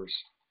flavors.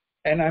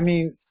 And I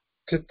mean,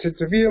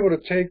 to be able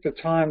to take the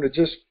time to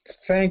just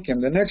thank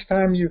Him. The next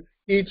time you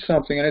eat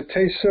something and it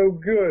tastes so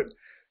good,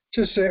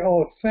 just say,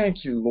 oh,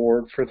 thank you,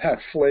 Lord, for that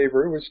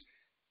flavor. It was,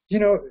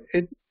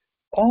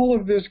 all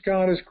of this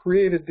God has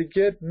created to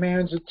get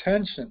man's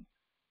attention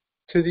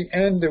to the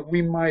end that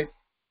we might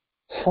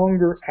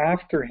hunger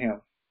after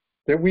Him,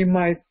 that we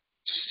might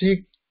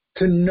seek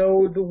to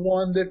know the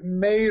one that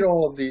made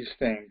all of these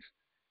things.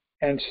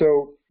 And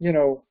so,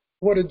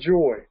 what a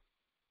joy.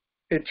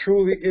 It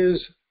truly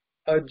is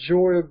a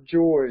joy of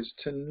joys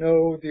to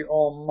know the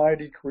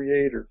Almighty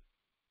Creator.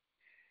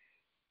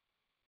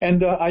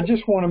 And I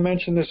just want to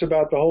mention this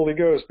about the Holy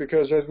Ghost,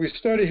 because as we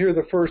study here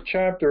the first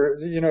chapter,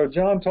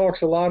 John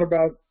talks a lot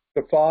about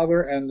the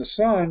Father and the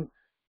Son,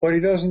 but he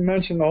doesn't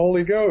mention the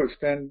Holy Ghost.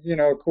 And,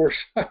 of course,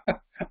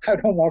 I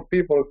don't want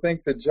people to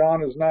think that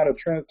John is not a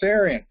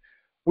Trinitarian.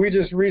 We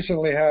just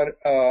recently had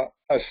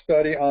a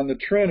study on the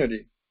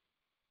Trinity.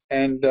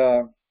 And,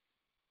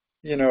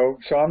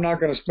 so I'm not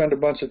going to spend a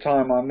bunch of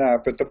time on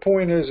that. But the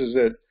point is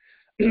that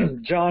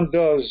John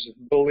does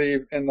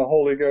believe in the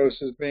Holy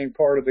Ghost as being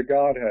part of the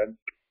Godhead.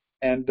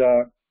 And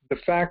the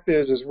fact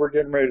is, as we're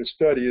getting ready to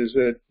study, is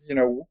that,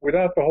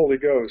 without the Holy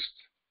Ghost,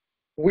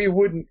 we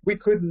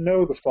couldn't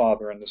know the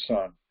Father and the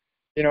Son.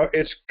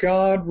 It's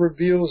God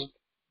reveals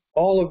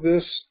all of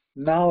this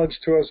knowledge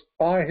to us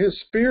by His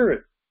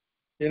Spirit.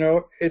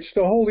 It's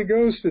the Holy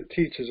Ghost that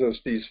teaches us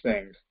these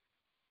things.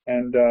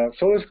 And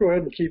so let's go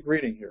ahead and keep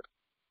reading here.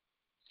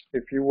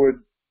 If you would,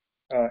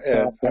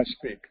 Ed, I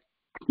speak.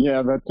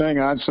 Yeah, the thing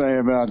I'd say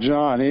about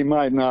John, he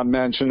might not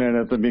mention it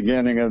at the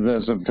beginning of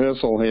this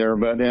epistle here,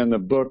 but in the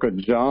book of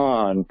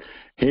John,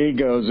 he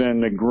goes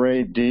into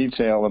great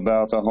detail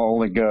about the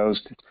Holy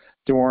Ghost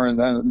during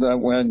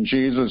when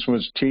Jesus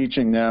was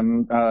teaching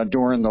them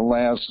during the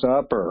Last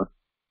Supper,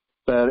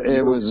 that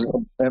it was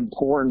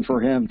important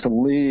for Him to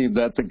leave,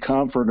 that the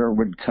Comforter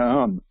would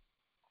come.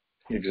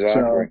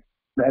 Exactly. So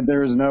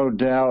there's no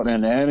doubt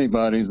in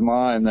anybody's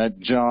mind that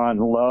John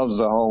loves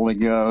the Holy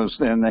Ghost,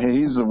 and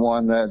he's the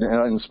one that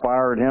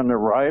inspired him to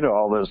write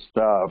all this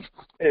stuff.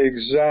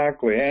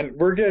 Exactly. And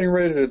we're getting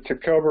ready to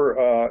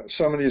cover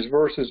some of these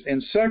verses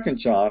in 2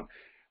 John.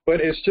 But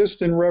it's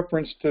just in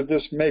reference to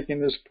this,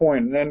 making this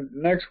point. And then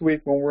next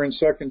week when we're in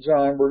 2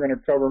 John, we're going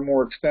to cover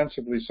more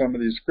extensively some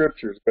of these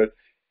scriptures. But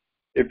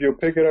if you'll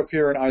pick it up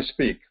here and I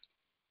speak.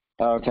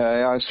 Okay,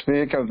 I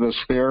speak of the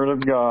Spirit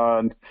of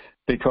God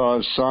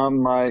because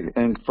some might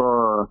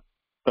infer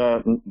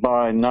that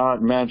by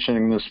not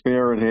mentioning the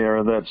Spirit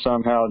here, that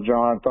somehow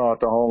John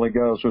thought the Holy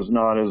Ghost was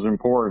not as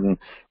important.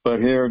 But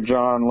here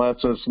John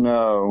lets us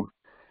know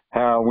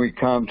how we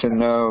come to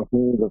know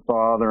who the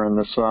Father and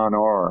the Son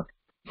are.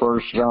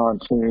 1 John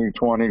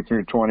 2:20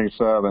 through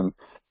 27.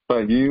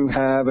 But you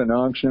have an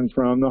unction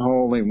from the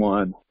Holy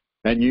One,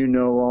 and you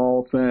know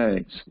all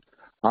things.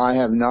 I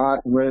have not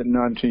written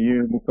unto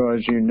you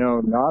because you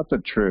know not the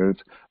truth,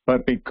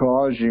 but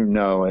because you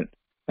know it,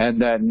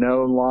 and that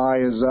no lie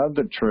is of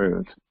the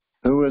truth.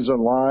 Who is a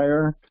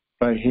liar?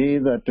 But he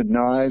that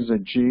denies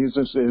that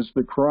Jesus is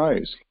the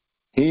Christ.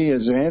 He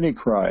is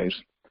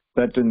Antichrist,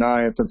 that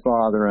denieth the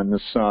Father and the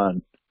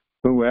Son.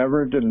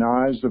 Whoever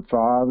denies the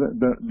Father,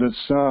 the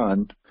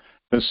Son,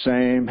 the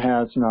same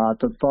has not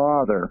the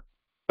Father.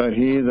 But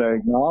he that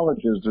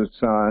acknowledges the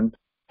Son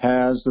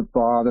has the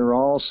Father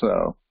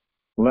also.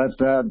 Let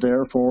that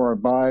therefore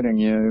abide in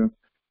you,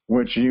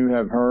 which you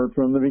have heard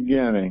from the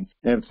beginning.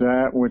 If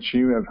that which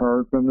you have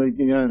heard from the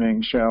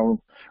beginning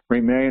shall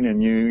remain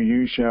in you,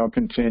 you shall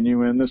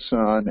continue in the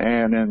Son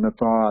and in the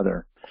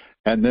Father.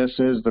 And this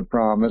is the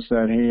promise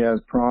that he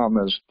has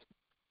promised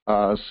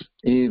us,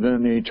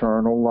 even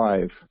eternal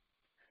life.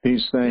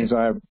 These things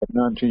I have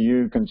written unto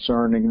you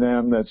concerning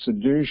them that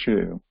seduce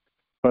you.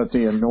 But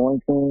the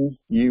anointing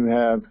you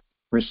have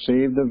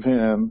received of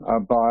him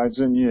abides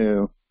in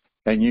you,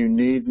 and you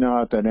need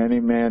not that any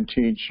man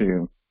teach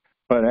you.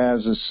 But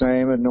as the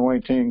same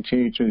anointing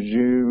teaches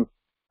you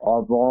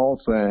of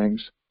all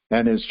things,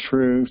 and is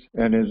truth,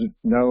 and is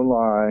no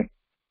lie,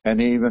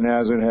 and even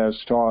as it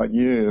has taught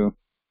you,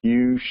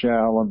 you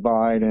shall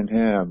abide in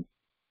him.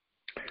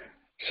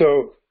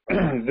 So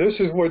this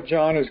is what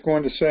John is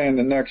going to say in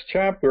the next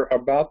chapter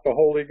about the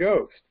Holy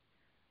Ghost.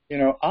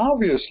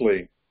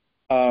 Obviously,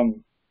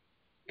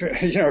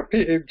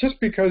 just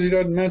because he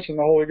doesn't mention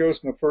the Holy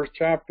Ghost in the first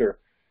chapter,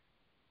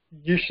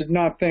 you should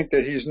not think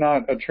that he's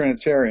not a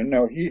Trinitarian.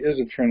 No, he is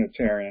a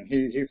Trinitarian.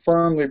 He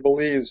firmly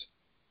believes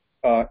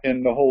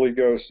in the Holy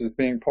Ghost as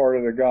being part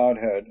of the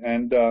Godhead.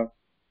 And,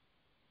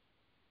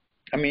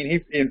 he,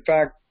 in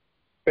fact,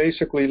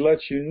 basically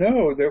lets you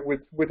know that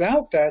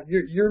without that,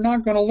 you're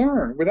not going to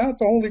learn. Without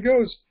the Holy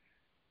Ghost,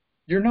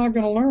 you're not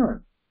going to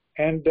learn.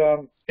 And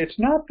it's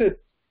not that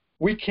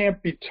we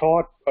can't be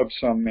taught of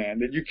some man,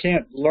 that you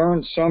can't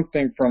learn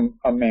something from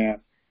a man.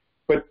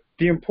 But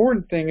the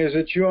important thing is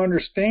that you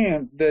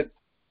understand that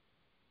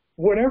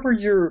whatever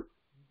you're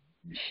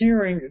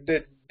hearing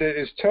that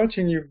is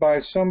touching you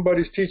by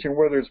somebody's teaching,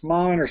 whether it's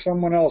mine or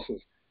someone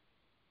else's,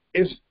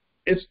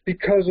 it's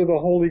because of the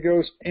Holy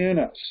Ghost in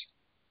us.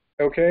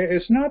 Okay?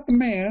 It's not the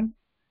man,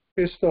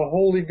 it's the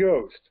Holy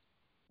Ghost.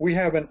 We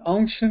have an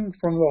unction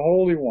from the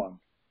Holy One.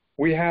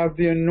 We have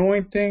the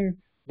anointing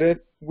that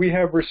we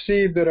have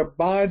received that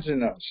abides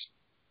in us.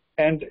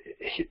 And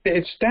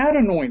it's that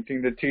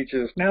anointing that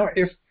teaches us. Now,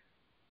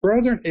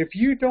 brethren, if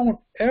you don't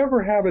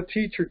ever have a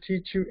teacher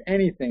teach you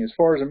anything as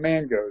far as a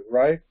man goes,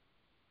 right,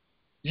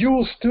 you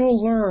will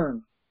still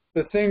learn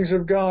the things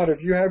of God.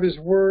 If you have his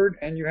word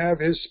and you have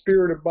his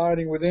Spirit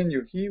abiding within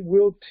you, he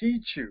will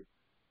teach you.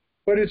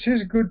 But it's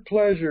his good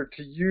pleasure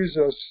to use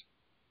us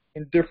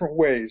in different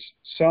ways.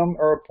 Some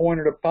are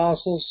appointed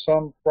apostles,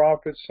 some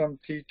prophets, some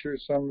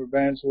teachers, some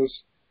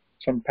evangelists,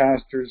 some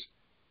pastors.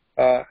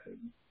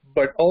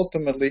 But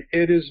ultimately,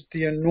 it is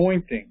the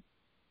anointing.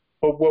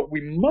 But what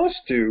we must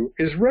do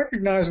is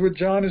recognize what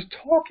John is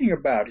talking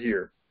about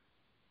here.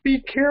 Be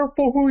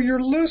careful who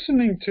you're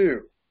listening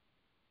to,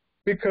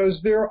 because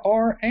there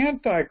are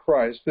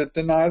antichrists that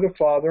deny the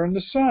Father and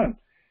the Son.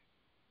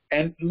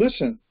 And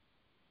listen,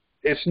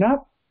 it's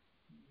not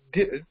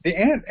the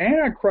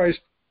antichrist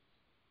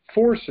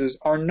forces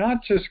are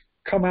not just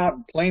come out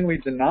and plainly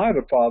deny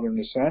the Father and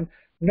the Son.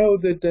 No,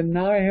 they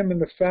deny him in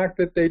the fact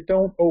that they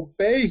don't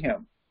obey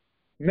him.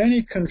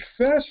 Many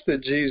confess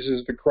that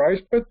Jesus is the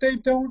Christ, but they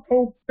don't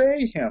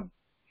obey him.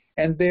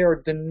 And they are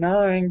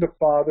denying the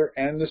Father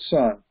and the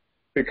Son.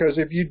 Because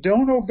if you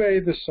don't obey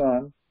the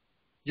Son,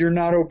 you're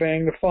not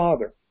obeying the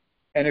Father.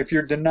 And if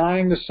you're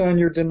denying the Son,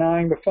 you're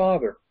denying the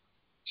Father.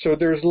 So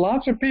there's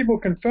lots of people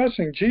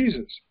confessing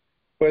Jesus,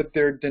 but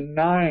they're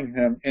denying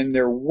him in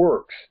their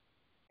works.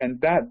 And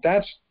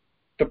that's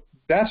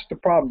the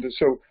problem.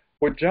 So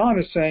what John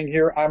is saying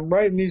here, I'm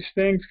writing these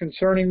things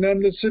concerning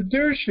them that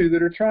seduce you,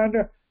 that are trying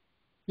to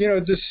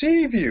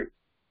deceive you.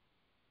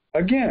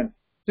 Again,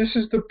 this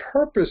is the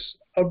purpose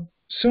of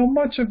so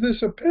much of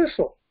this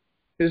epistle,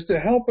 is to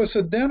help us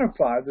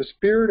identify the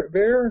spirit of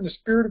error and the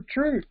spirit of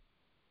truth.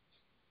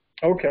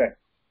 Okay,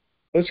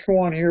 let's go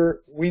on here.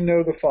 We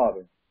know the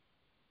Father.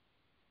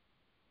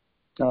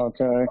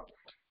 Okay.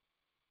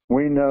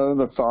 We know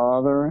the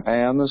Father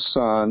and the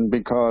Son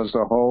because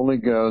the Holy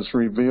Ghost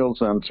reveals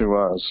them to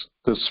us.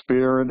 The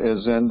Spirit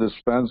is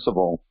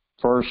indispensable.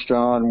 1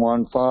 John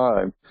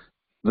 1:5.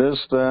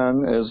 This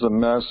then is the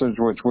message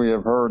which we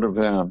have heard of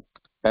him,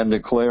 and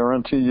declare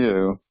unto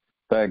you,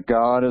 that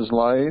God is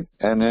light,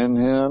 and in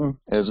him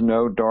is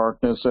no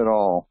darkness at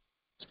all.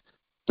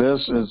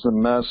 This is the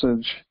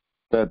message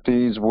that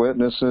these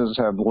witnesses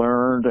have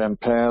learned and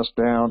passed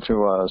down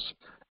to us.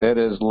 It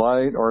is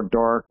light or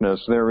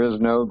darkness. There is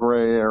no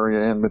gray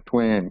area in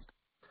between.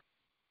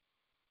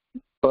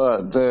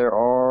 But there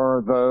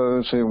are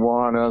those who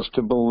want us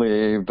to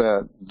believe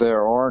that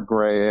there are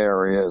gray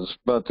areas.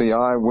 But the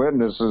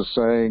eyewitnesses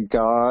say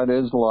God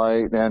is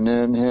light, and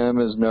in him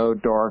is no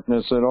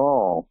darkness at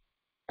all.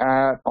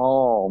 At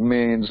all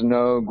means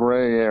no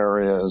gray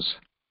areas.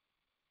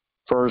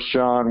 1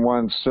 John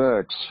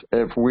 1:6,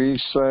 if we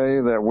say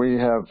that we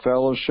have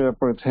fellowship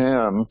with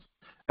him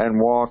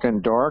and walk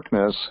in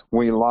darkness,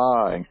 we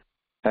lie,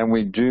 and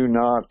we do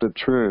not the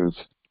truth.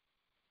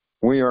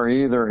 We are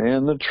either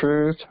in the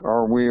truth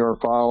or we are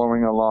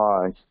following a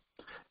lie.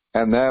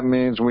 And that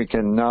means we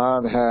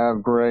cannot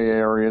have gray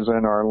areas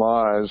in our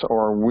lives,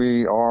 or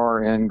we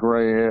are in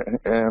gray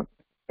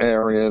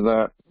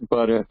area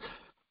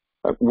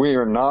we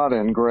are not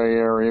in gray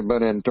area,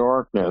 but in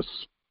darkness.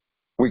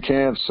 We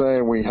can't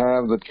say we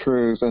have the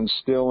truth and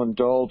still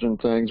indulge in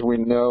things we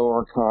know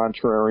are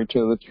contrary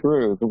to the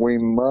truth. We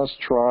must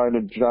try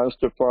to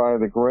justify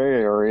the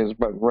gray areas,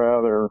 but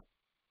rather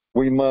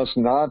we must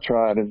not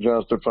try to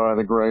justify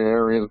the gray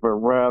areas, but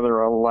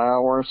rather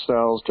allow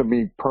ourselves to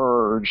be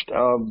purged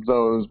of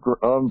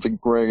the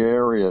gray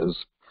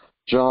areas.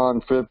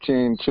 John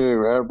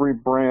 15:2, every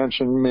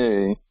branch in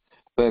me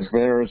that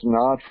bears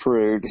not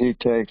fruit, he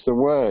takes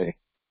away.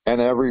 And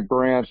every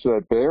branch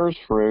that bears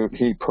fruit,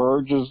 he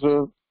purges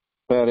it,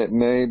 that it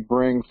may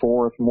bring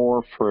forth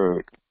more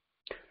fruit.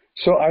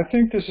 So I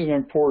think this is an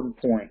important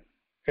point.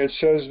 It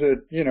says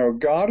that,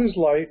 God is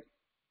light.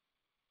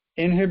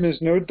 In him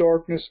is no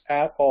darkness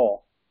at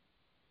all.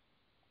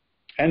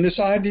 And this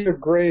idea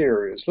of gray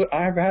areas,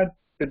 I've had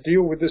to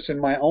deal with this in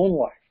my own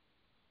life,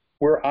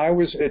 where I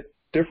was at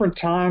different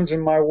times in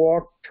my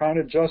walk trying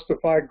to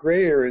justify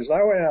gray areas.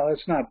 Well,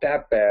 it's not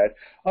that bad.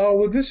 Oh,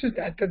 well,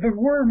 the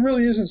word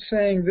really isn't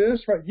saying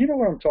this, right? You know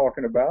what I'm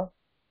talking about.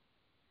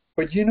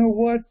 But you know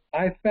what?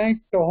 I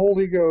thank the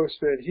Holy Ghost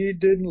that he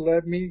didn't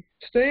let me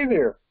stay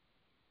there.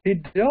 He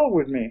dealt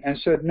with me and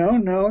said,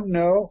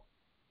 no.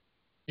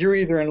 You're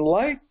either in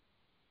light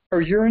or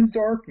you're in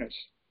darkness.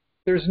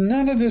 There's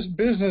none of this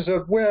business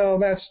of, well,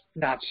 that's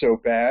not so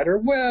bad, or,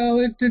 well,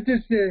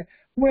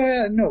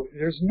 no,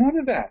 there's none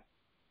of that.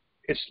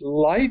 It's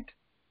light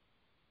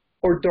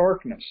or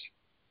darkness.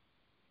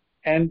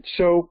 And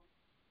so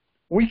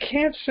we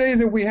can't say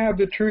that we have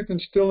the truth and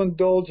still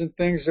indulge in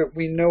things that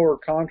we know are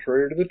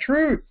contrary to the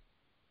truth.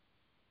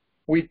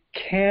 We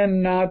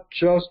cannot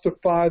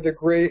justify the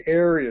gray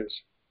areas.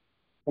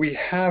 We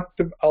have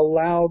to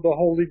allow the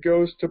Holy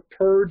Ghost to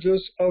purge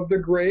us of the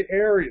gray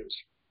areas.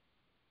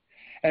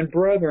 And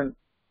brethren,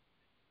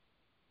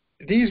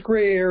 these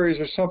gray areas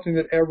are something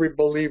that every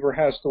believer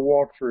has to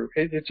walk through.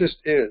 It just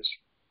is.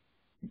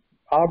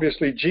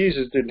 Obviously,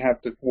 Jesus didn't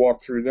have to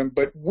walk through them,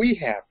 but we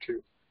have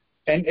to.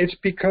 And it's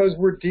because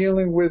we're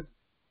dealing with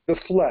the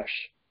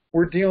flesh.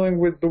 We're dealing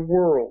with the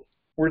world.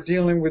 We're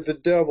dealing with the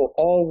devil,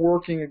 all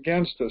working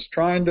against us,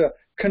 trying to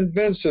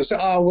convince us,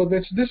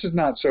 this is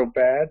not so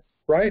bad,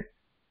 right?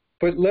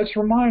 But let's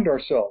remind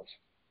ourselves,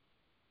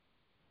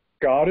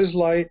 God is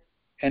light,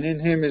 and in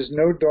him is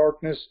no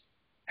darkness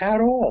at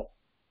all.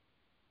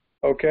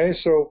 Okay,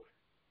 so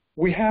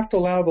we have to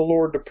allow the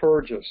Lord to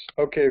purge us.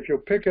 Okay, if you'll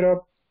pick it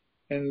up,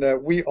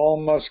 and we all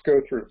must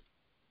go through.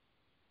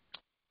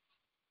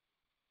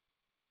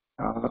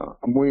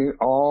 We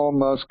all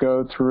must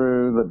go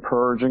through the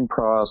purging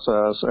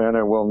process, and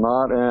it will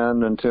not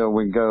end until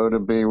we go to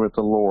be with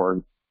the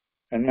Lord.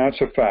 And that's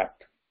a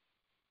fact.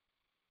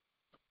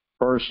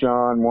 1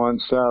 John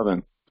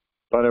 1:7.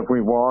 But if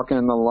we walk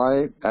in the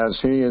light, as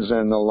he is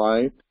in the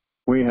light,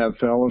 we have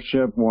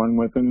fellowship one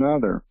with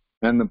another,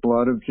 and the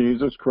blood of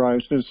Jesus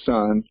Christ, his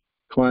Son,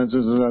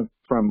 cleanses us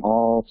from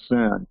all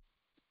sin.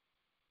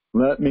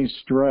 Let me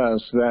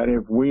stress that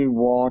if we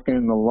walk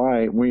in the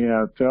light, we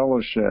have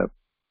fellowship.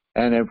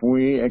 And if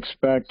we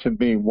expect to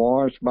be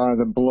washed by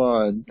the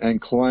blood and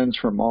cleansed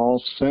from all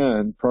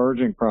sin,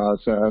 purging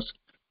process,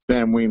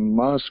 then we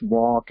must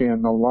walk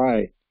in the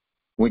light.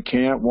 We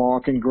can't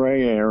walk in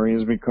gray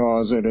areas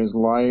because it is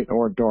light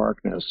or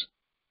darkness.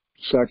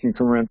 2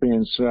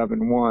 Corinthians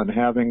 7:1,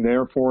 having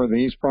therefore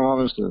these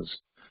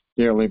promises,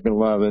 dearly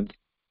beloved,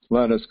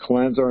 let us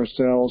cleanse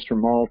ourselves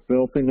from all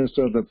filthiness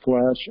of the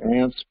flesh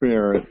and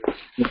spirit,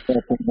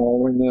 with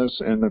holiness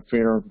and the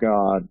fear of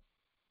God.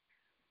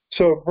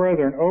 So,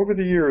 brethren, over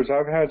the years,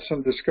 I've had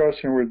some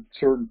discussion with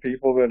certain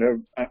people that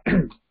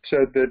have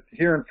said that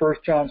here in 1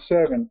 John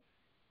 7,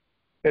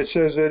 it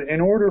says that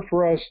in order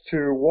for us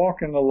to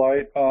walk in the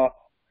light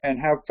and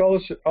have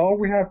fellowship, all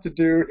we have to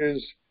do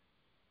is,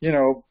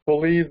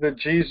 believe that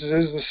Jesus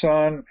is the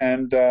Son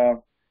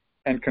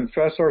and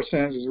confess our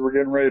sins, as we're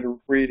getting ready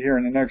to read here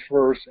in the next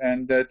verse,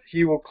 and that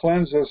he will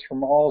cleanse us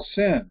from all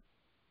sin.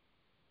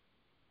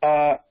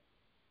 But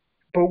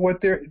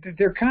what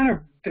they're kind of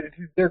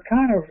they're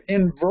kind of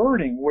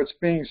inverting what's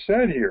being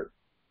said here.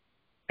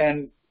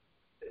 And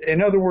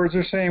in other words,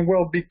 they're saying,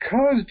 well,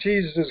 because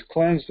Jesus has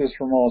cleansed us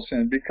from all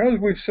sin, because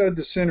we've said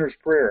the sinner's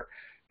prayer,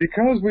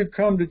 because we've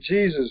come to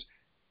Jesus,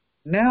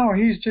 now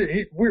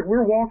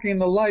we're walking in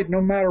the light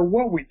no matter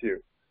what we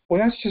do.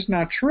 Well, that's just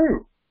not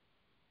true.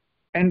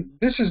 And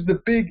this is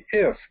the big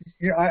if.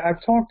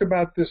 I've talked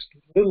about this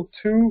little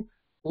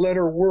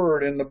 2-letter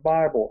word in the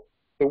Bible,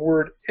 the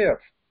word if.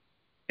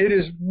 It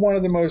is one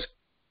of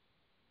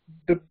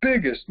the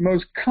biggest,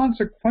 most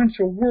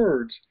consequential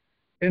words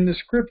in the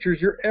scriptures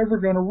you're ever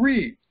going to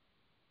read.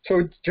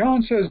 So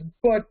John says,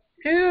 but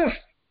if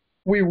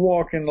we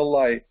walk in the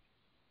light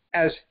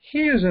as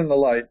he is in the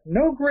light,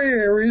 no gray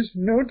areas,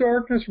 no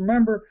darkness.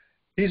 Remember,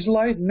 he's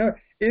light. No,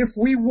 if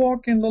we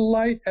walk in the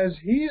light as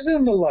he's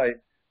in the light,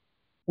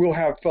 we'll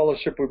have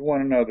fellowship with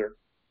one another.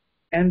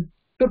 And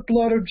the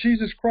blood of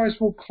Jesus Christ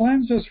will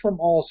cleanse us from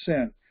all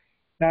sin.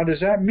 Now, does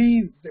that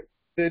mean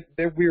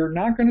that we are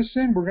not going to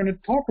sin? We're going to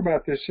talk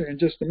about this in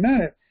just a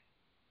minute.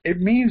 It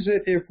means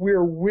that if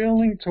we're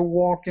willing to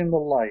walk in the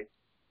light,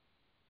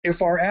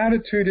 if our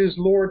attitude is,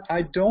 Lord,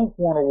 I don't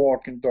want to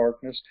walk in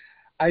darkness,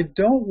 I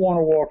don't want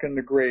to walk in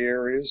the gray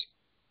areas,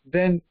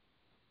 then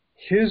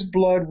his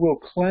blood will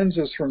cleanse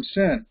us from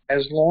sin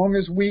as long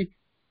as we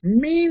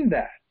mean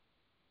that.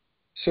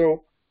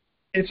 So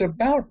it's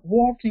about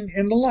walking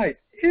in the light,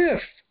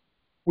 if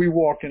we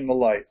walk in the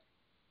light.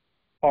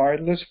 All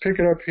right, let's pick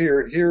it up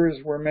here. Here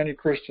is where many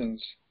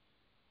Christians.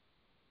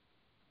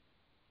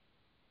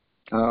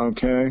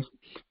 Okay.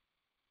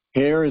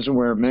 Here is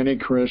where many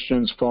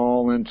Christians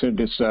fall into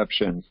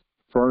deception.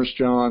 1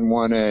 John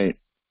 1:8.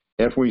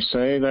 If we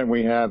say that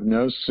we have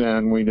no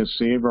sin, we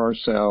deceive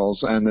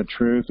ourselves, and the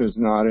truth is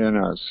not in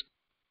us.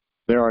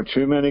 There are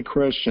too many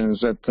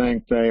Christians that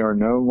think they are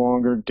no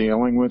longer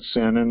dealing with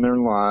sin in their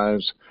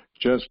lives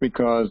just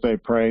because they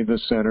pray the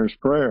sinner's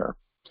prayer.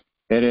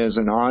 It is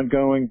an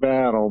ongoing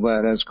battle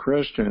that as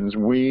Christians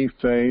we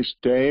face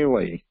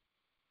daily,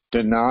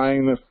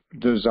 denying the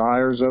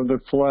desires of the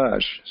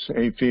flesh,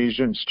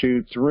 Ephesians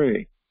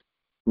 2:3,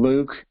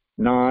 Luke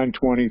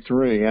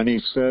 9:23, and he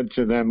said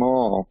to them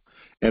all,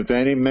 if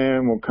any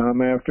man will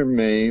come after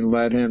me,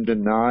 let him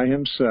deny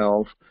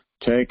himself,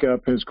 take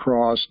up his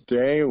cross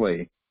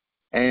daily,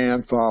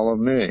 and follow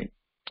me.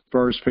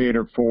 1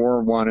 Peter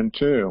 4:1 and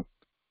 2.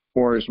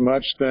 For as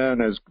much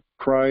then as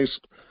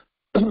Christ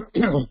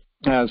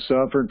has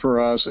suffered for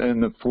us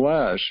in the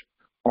flesh,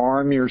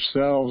 arm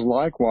yourselves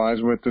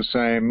likewise with the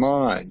same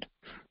mind.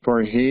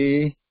 For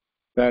he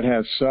that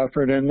hath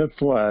suffered in the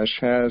flesh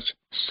has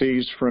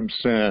ceased from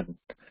sin,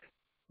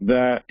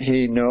 that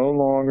he no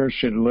longer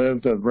should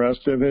live the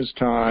rest of his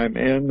time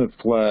in the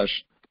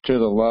flesh to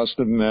the lust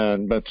of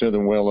men, but to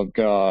the will of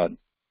God.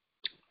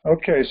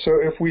 Okay,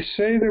 so if we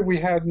say that we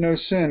have no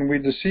sin, we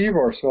deceive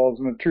ourselves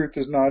and the truth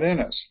is not in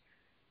us.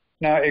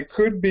 Now, it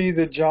could be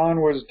that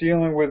John was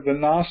dealing with the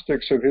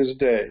Gnostics of his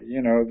day,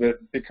 that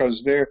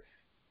because they're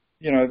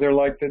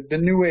like the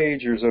New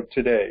Agers of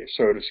today,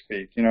 so to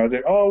speak.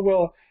 That, oh,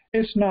 well,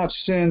 it's not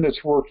sin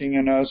that's working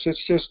in us.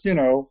 It's just,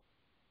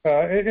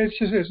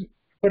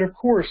 but of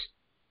course,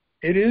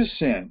 it is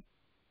sin.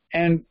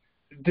 And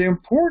the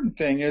important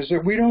thing is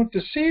that we don't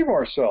deceive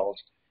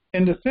ourselves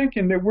into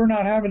thinking that we're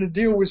not having to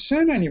deal with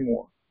sin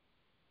anymore.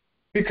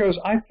 Because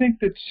I think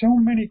that so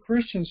many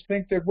Christians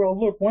think that, well,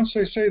 look, once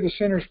they say the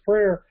sinner's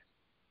prayer,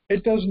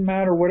 it doesn't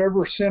matter.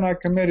 Whatever sin I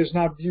commit is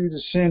not viewed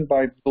as sin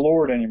by the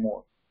Lord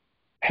anymore.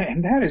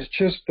 And that is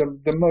just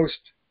the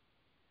most,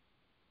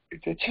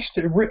 just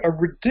a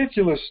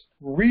ridiculous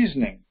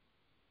reasoning.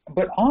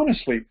 But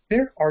honestly,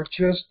 there are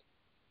just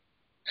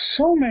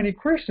so many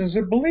Christians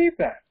that believe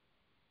that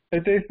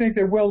they think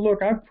that, well,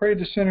 look, I've prayed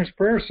the sinner's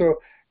prayer, so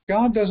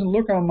God doesn't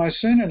look on my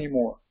sin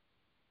anymore.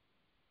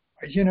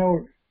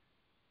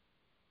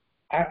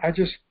 I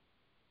just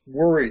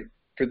worry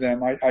for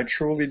them. I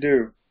truly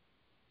do.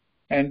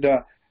 And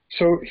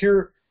so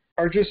here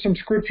are just some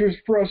scriptures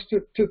for us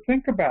to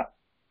think about.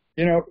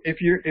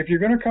 If you're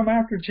going to come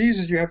after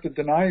Jesus, you have to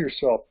deny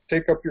yourself,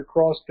 take up your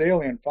cross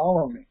daily, and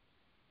follow me.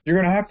 You're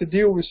going to have to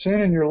deal with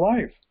sin in your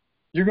life.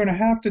 You're going to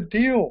have to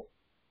deal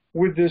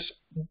with this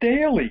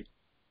daily.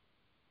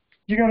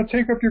 You got to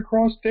take up your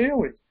cross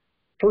daily.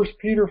 1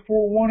 Peter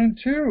 4:1 and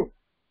 2.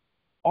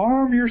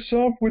 Arm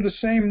yourself with the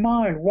same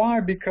mind.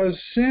 Why?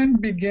 Because sin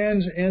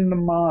begins in the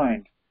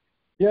mind.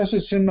 Yes,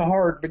 it's in the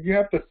heart, but you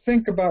have to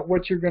think about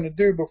what you're going to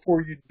do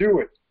before you do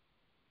it.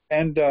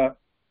 And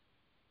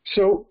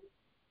so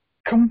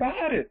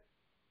combat it.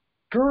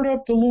 Gird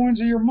up the loins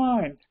of your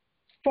mind.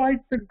 Fight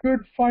the good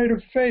fight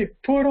of faith.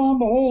 Put on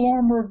the whole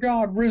armor of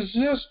God.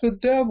 Resist the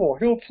devil.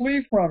 He'll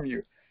flee from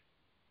you.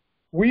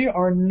 We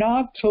are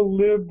not to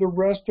live the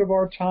rest of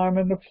our time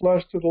in the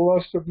flesh to the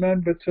lust of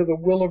men, but to the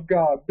will of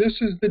God.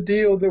 This is the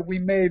deal that we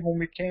made when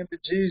we came to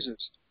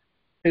Jesus,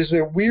 is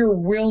that we are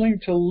willing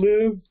to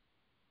live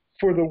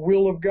for the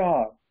will of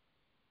God.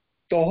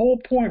 The whole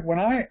point, when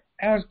I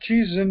asked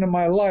Jesus into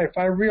my life,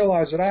 I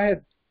realized that I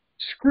had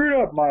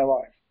screwed up my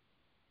life.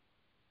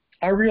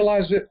 I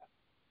realized that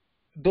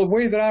the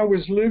way that I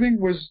was living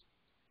was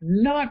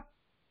not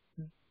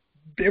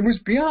it was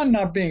beyond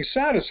not being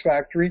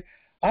satisfactory.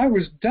 I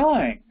was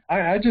dying.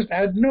 I just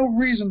had no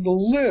reason to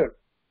live.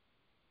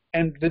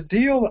 And the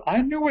deal,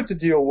 I knew what the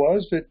deal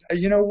was, that,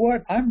 you know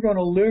what, I'm going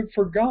to live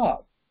for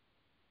God.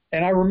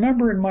 And I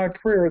remember in my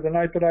prayer the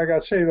night that I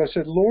got saved, I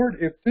said, Lord,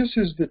 if this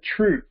is the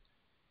truth,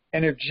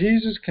 and if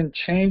Jesus can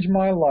change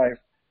my life,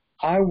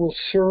 I will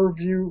serve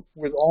you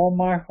with all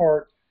my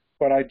heart,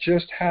 but I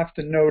just have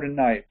to know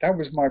tonight. That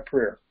was my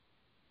prayer.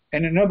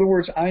 And in other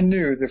words, I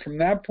knew that from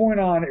that point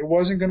on, it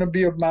wasn't going to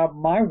be about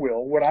my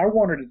will, what I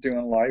wanted to do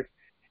in life.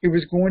 It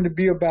was going to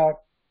be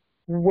about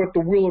what the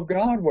will of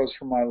God was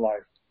for my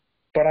life.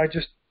 But I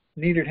just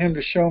needed him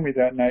to show me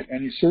that night,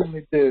 and he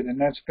certainly did, and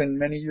that's been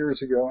many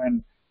years ago,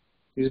 and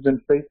he's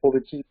been faithful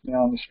to keep me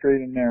on the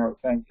straight and narrow,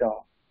 thank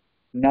God.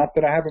 Not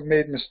that I haven't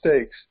made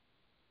mistakes,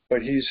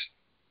 but he's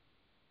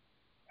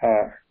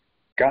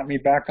got me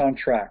back on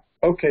track.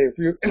 Okay, if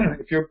you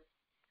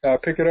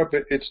pick it up,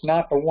 it's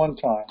not a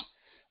one-time.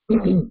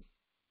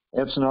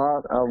 It's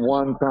not a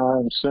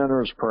one-time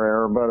sinner's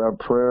prayer, but a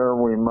prayer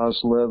we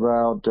must live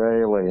out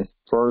daily.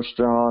 1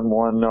 John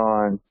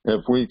 1:9.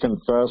 If we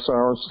confess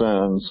our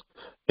sins,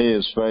 he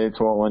is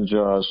faithful and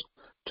just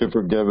to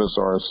forgive us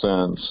our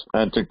sins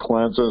and to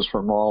cleanse us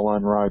from all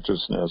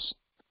unrighteousness.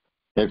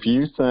 If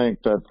you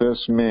think that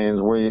this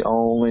means we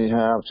only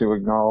have to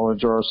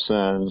acknowledge our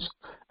sins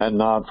and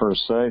not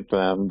forsake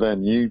them,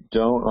 then you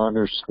don't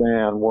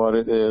understand what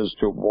it is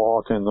to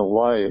walk in the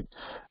light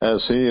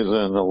as he is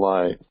in the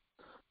light.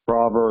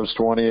 Proverbs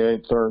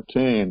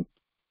 28:13.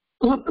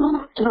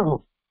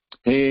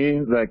 He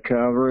that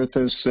covereth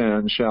his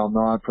sin shall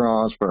not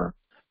prosper,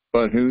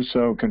 but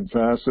whoso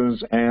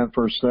confesses and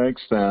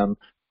forsakes them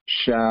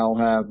shall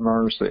have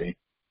mercy.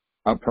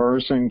 A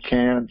person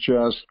can't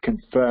just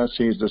confess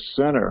he's a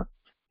sinner.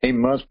 He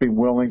must be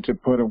willing to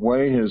put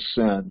away his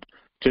sin.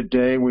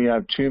 Today we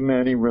have too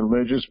many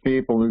religious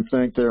people who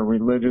think their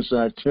religious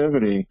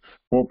activity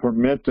will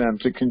permit them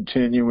to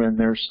continue in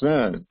their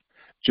sin,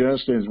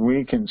 just as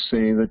we can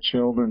see the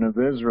children of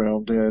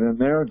Israel did in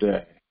their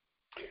day.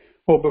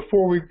 Well,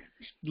 before we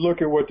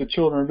look at what the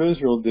children of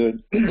Israel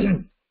did,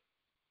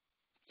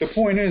 the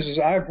point is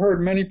I've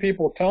heard many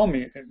people tell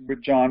me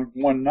with John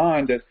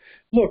 1:9 that,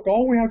 look,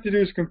 all we have to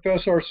do is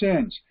confess our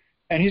sins,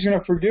 and he's going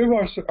to forgive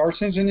our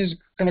sins, and he's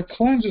going to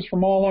cleanse us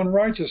from all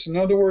unrighteousness. In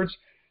other words,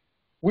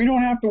 we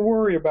don't have to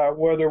worry about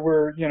whether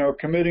we're,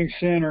 committing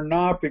sin or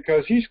not,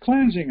 because he's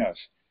cleansing us.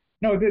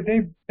 No,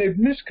 they've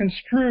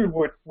misconstrued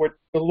what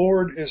the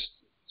Lord is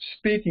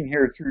speaking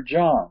here through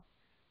John,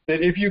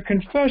 that if you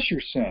confess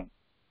your sin,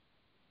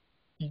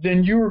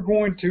 then you are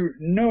going to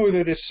know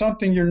that it's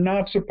something you're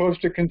not supposed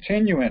to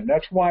continue in.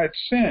 That's why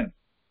it's sin.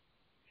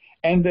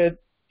 And that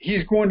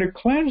he's going to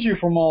cleanse you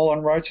from all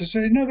unrighteousness.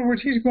 In other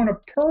words, he's going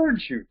to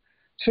purge you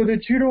so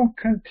that you don't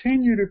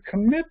continue to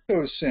commit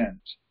those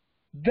sins.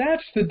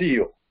 That's the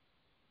deal.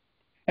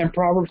 And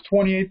Proverbs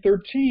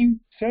 28:13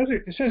 says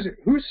it. It says,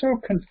 whoso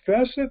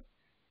confesseth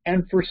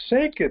and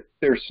forsaketh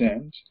their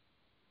sins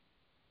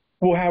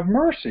will have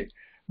mercy.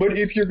 But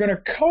if you're going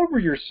to cover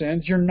your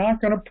sins, you're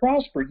not going to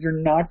prosper. You're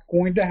not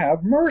going to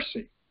have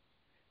mercy.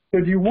 So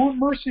do you want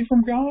mercy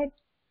from God?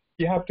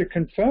 You have to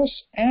confess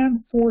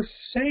and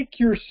forsake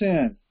your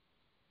sin.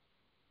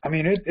 I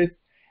mean,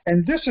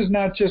 and this is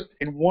not just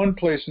in one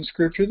place in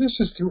Scripture. This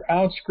is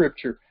throughout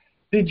Scripture.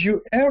 Did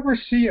you ever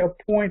see a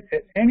point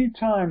at any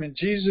time in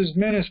Jesus'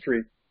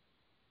 ministry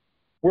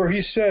where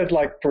he said,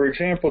 like, for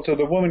example, to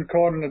the woman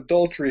caught in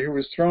adultery who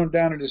was thrown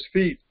down at his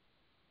feet,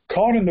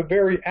 caught in the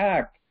very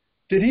act,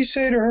 did he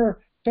say to her,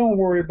 don't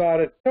worry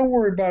about it. Don't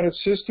worry about it,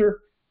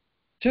 sister.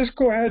 Just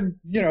go ahead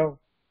and,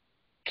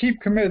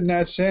 keep committing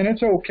that sin.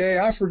 It's okay.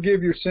 I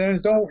forgive your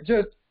sins.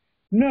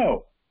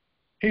 No.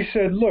 He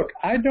said, look,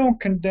 I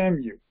don't condemn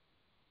you.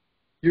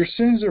 Your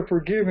sins are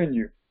forgiven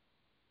you.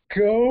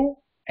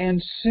 Go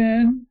and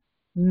sin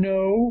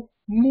no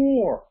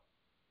more.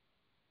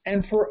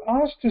 And for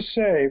us to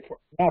say,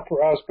 not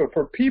for us, but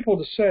for people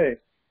to say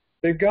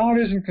that God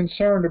isn't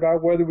concerned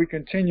about whether we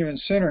continue in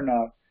sin or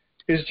not,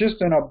 is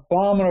just an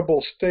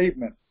abominable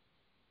statement.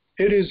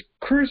 It is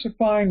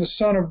crucifying the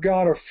Son of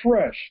God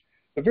afresh,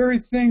 the very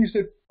things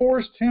that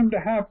forced him to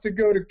have to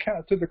go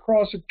to the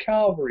cross of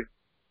Calvary.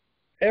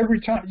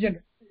 Every time,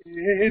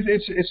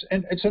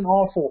 it's an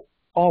awful,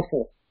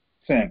 awful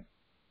thing.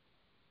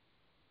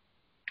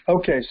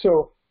 Okay,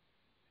 so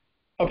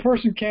a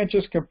person can't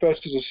just confess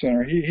as a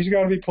sinner. He's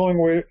got to be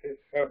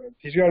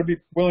he's got to be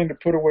willing to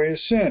put away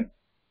his sin.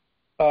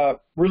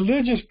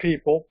 Religious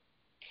people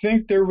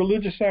think their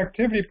religious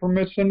activity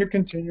permits them to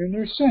continue in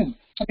their sin.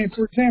 I mean,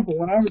 for example,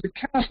 when I was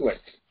a Catholic,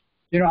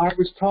 I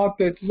was taught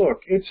that,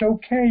 look, it's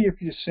okay if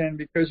you sin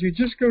because you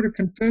just go to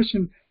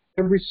confession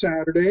every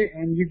Saturday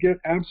and you get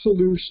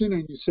absolution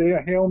and you say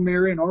a Hail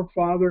Mary and Our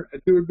Father,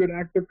 do a good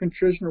act of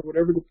contrition or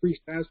whatever the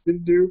priest asks you to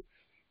do,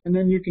 and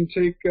then you can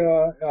take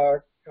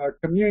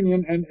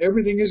communion and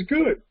everything is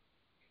good.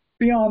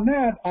 Beyond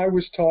that, I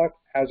was taught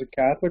as a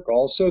Catholic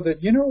also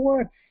that, you know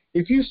what,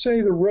 if you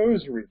say the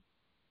rosary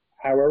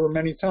however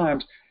many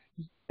times,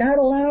 that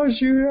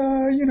allows you,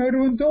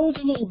 to indulge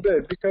a little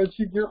bit because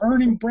you're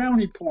earning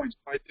brownie points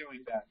by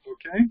doing that,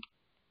 okay?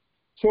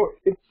 So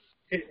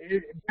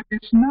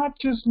it's not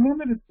just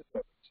limited to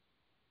those.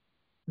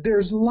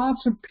 There's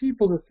lots of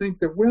people that think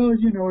that, well,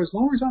 as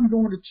long as I'm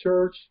going to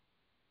church,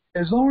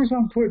 as long as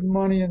I'm putting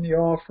money in the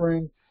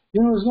offering,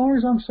 as long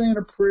as I'm saying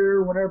a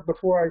prayer whenever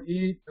before I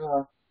eat,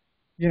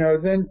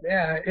 then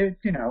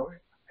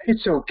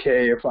it's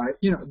okay if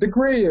the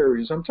gray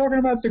areas. I'm talking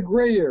about the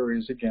gray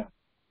areas again.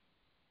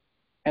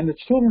 And the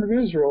children of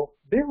Israel,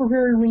 they were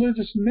very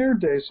religious in their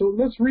day. So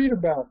let's read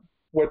about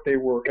what they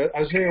were.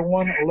 Isaiah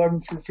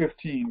 1:11 through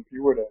 15, if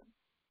you would have.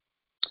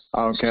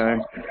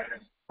 Okay.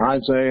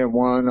 Isaiah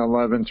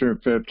 1:11 through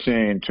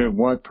 15. To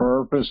what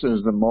purpose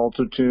is the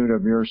multitude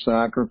of your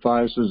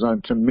sacrifices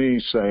unto me,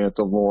 saith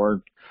the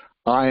Lord?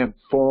 I am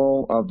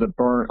full of the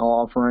burnt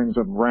offerings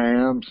of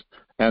rams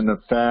and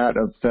the fat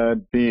of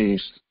fed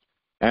beasts,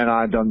 and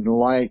I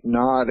delight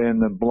not in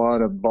the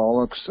blood of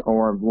bullocks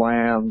or of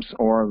lambs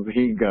or of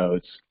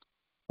he-goats.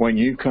 When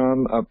you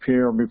come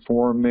appear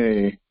before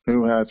me,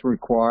 who hath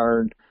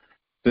required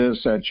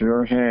this at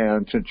your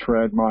hand to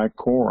tread my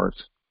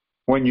courts?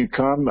 When you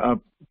come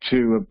up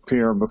to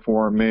appear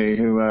before me,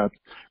 who hath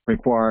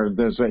required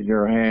this at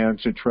your hand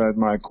to tread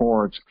my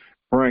courts,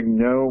 bring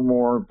no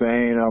more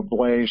vain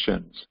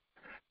oblations.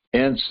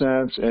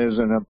 Incense is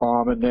an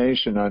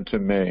abomination unto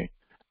me.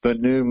 The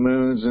new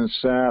moons and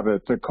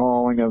Sabbath, the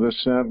calling of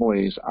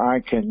assemblies, I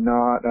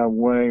cannot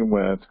away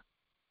with.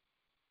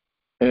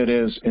 It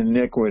is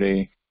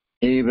iniquity,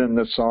 even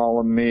the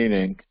solemn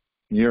meeting.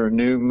 Your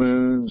new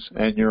moons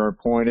and your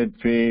appointed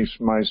feasts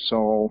my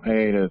soul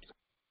hateth.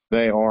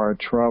 They are a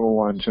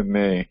trouble unto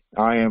me.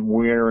 I am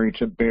weary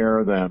to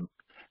bear them.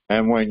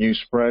 And when you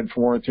spread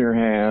forth your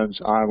hands,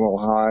 I will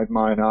hide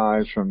mine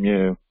eyes from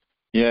you.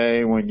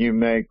 Yea, when you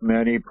make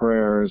many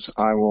prayers,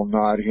 I will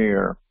not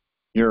hear.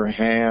 Your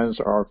hands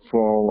are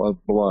full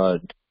of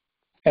blood.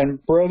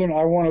 And brethren,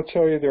 I want to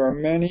tell you there are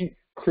many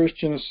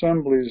Christian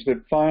assemblies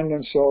that find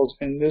themselves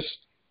in this,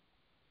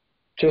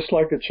 just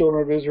like the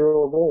children of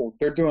Israel of old.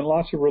 They're doing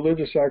lots of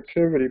religious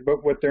activity,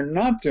 but what they're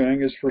not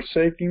doing is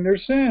forsaking their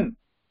sin.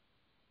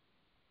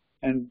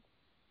 And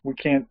we're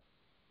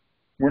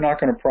not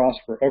going to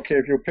prosper. Okay,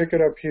 if you'll pick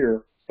it up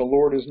here, the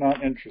Lord is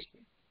not interested.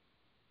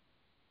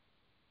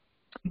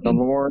 The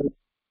Lord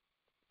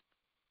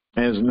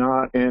is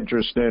not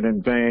interested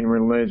in vain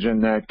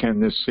religion that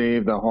can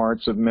deceive the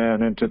hearts of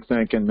men into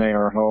thinking they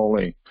are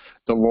holy.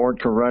 The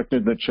Lord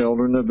corrected the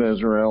children of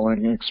Israel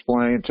and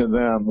explained to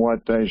them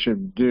what they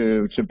should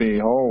do to be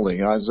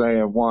holy.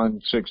 Isaiah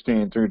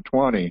 1:16 through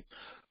 20.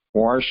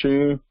 Wash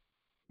you,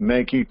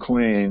 make you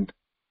clean.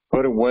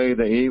 Put away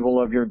the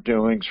evil of your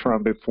doings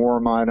from before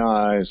mine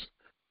eyes.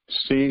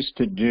 Cease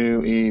to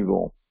do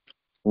evil.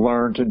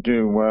 Learn to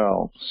do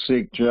well.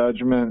 Seek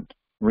judgment.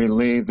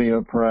 Relieve the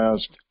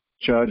oppressed.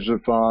 Judge the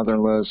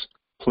fatherless.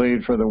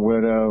 Plead for the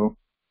widow.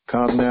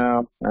 Come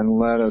now and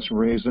let us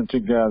reason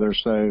together,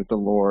 saith the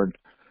Lord.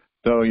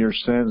 Though your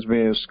sins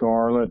be as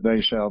scarlet,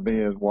 they shall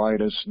be as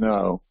white as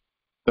snow.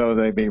 Though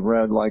they be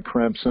red like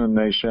crimson,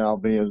 they shall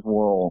be as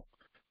wool.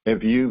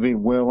 If you be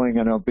willing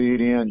and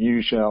obedient,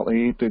 you shall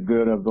eat the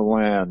good of the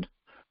land.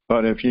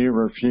 But if you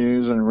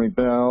refuse and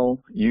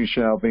rebel, you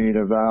shall be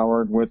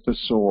devoured with the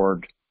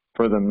sword,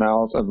 for the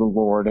mouth of the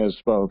Lord has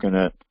spoken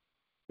it.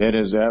 It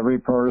is every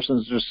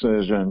person's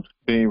decision,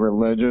 be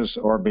religious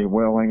or be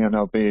willing and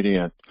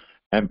obedient,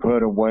 and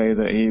put away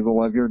the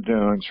evil of your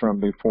doings from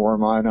before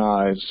mine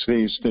eyes.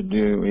 Cease to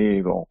do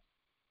evil.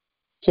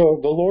 So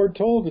the Lord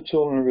told the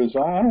children of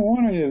Israel, I don't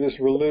want any of this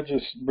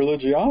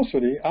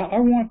religiosity. I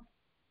want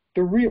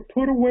to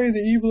put away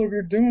the evil of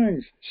your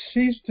doings.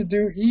 Cease to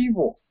do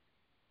evil.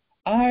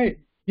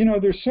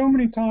 There's so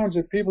many times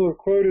that people have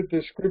quoted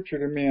this scripture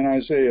to me in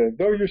Isaiah.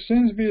 Though your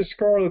sins be as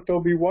scarlet, they'll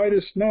be white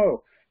as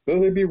snow. Though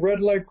they be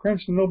red like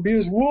crimson, they'll be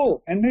as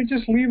wool. And they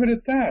just leave it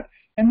at that.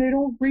 And they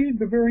don't read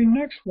the very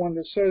next one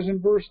that says in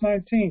verse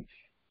 19,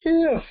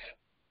 if,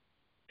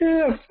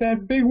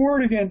 that big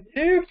word again,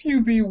 if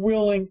you be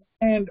willing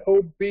and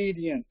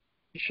obedient,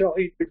 you shall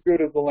eat the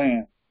good of the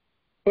land.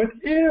 But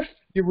if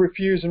you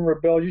refuse and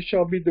rebel, you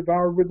shall be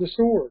devoured with the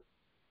sword.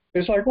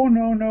 It's like, oh,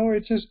 no,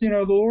 it's just,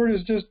 the Lord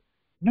is just,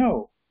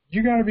 no.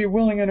 You got to be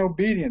willing and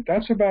obedient.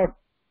 That's about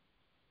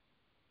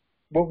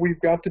what we've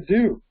got to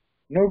do.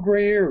 No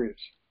gray areas.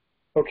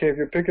 Okay, if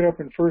you pick it up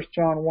in 1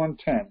 John 1:10.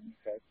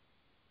 Okay.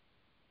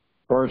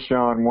 1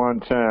 John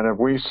 1:10, if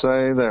we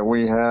say that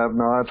we have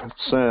not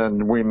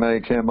sinned, we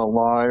make him a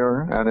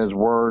liar, and his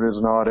word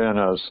is not in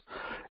us.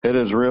 It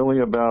is really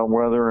about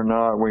whether or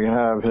not we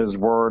have his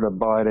word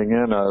abiding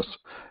in us.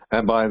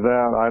 And by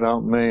that, I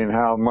don't mean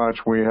how much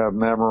we have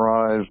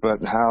memorized,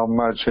 but how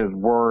much his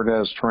word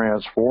has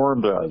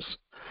transformed us.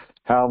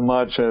 How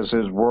much has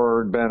his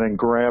word been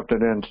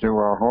engrafted into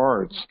our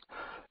hearts?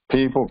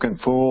 People can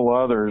fool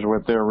others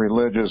with their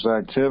religious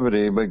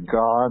activity, but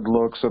God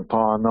looks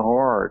upon the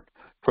heart.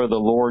 For the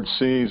Lord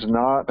sees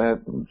not as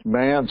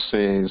man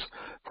sees,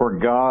 for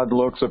God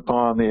looks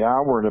upon the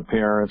outward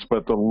appearance,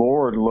 but the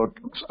Lord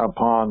looks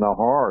upon the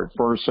heart.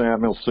 1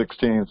 Samuel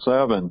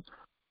 16:7.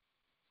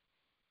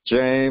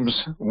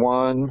 James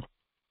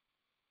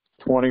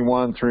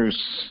 1:21 through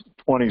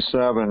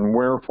 27,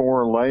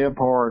 wherefore lay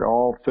apart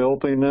all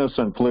filthiness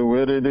and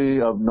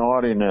fluidity of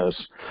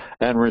naughtiness,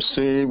 and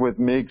receive with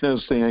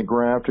meekness the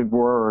engrafted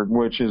word,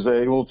 which is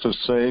able to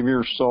save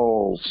your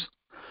souls.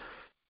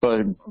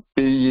 But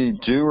be ye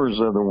doers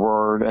of the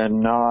word,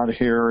 and not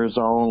hearers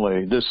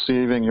only,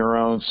 deceiving your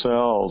own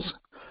selves.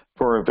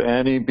 For if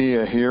any be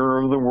a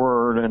hearer of the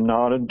word and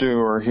not a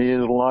doer, he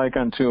is like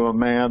unto a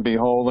man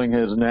beholding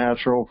his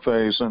natural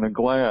face in a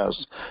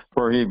glass.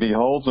 For he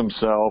beholds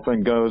himself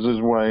and goes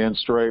his way, and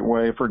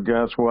straightway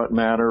forgets what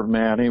manner of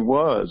man he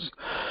was.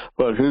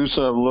 But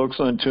whoso looks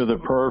unto the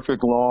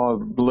perfect law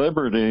of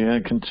liberty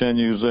and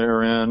continues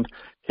therein,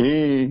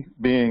 he,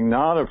 being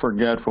not a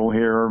forgetful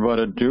hearer, but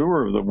a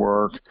doer of the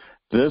work,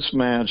 this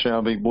man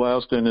shall be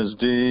blessed in his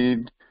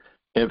deed.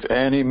 If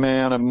any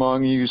man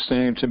among you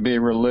seem to be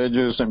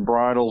religious and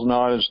bridles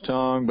not his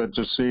tongue, but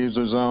deceives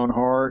his own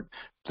heart,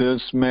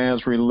 this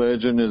man's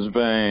religion is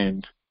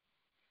vain.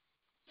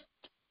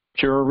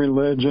 Pure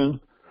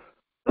religion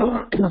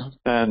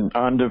and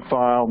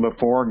undefiled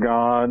before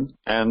God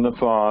and the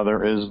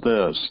Father is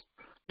this,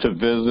 to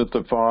visit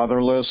the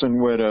fatherless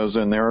and widows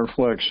in their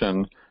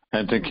affliction,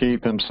 and to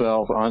keep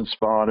himself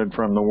unspotted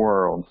from the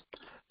world.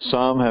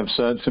 Some have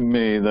said to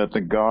me that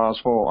the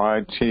gospel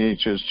I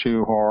teach is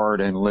too hard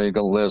and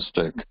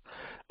legalistic,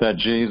 that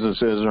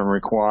Jesus isn't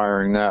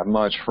requiring that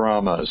much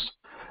from us,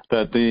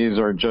 that these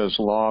are just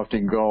lofty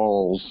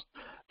goals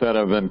that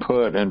have been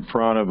put in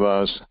front of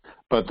us,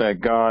 but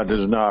that God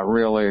does not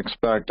really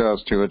expect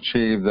us to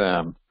achieve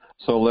them.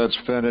 So let's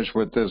finish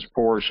with this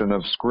portion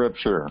of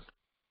Scripture.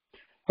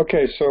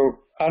 Okay, so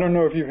I don't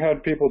know if you've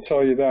had people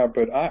tell you that,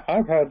 but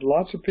I've had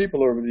lots of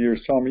people over the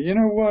years tell me, you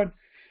know what?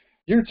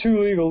 You're too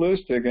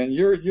legalistic, and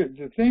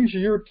the things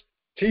you're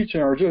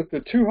teaching are just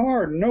too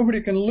hard, and nobody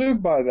can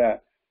live by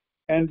that.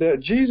 And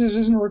Jesus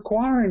isn't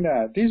requiring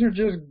that. These are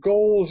just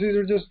goals. These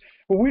are just,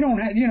 well, we don't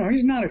have,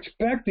 he's not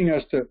expecting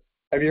us to.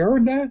 Have you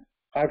heard that?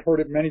 I've heard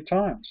it many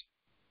times.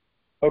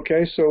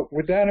 Okay, so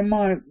with that in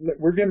mind,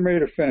 we're getting ready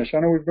to finish. I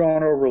know we've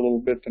gone over a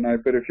little bit tonight,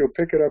 but if you'll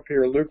pick it up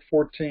here, Luke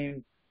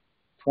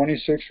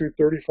 14:26 through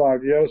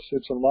 35. Yes,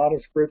 it's a lot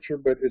of scripture,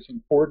 but it's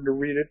important to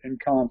read it in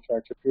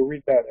context. If you'll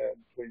read that, Ed,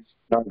 please.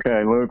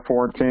 Okay, Luke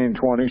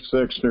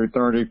 14:26 through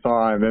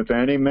 35. If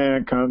any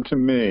man come to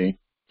me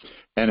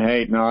and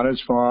hate not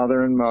his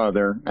father and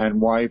mother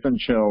and wife and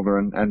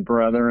children and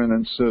brethren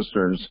and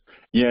sisters,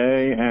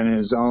 yea, and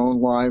his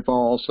own life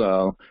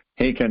also,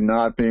 he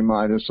cannot be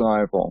my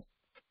disciple.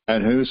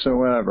 And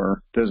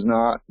whosoever does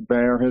not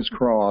bear his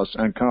cross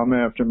and come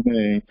after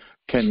me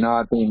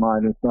cannot be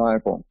my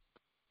disciple.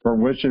 For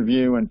which of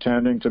you,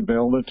 intending to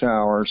build a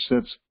tower,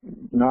 sits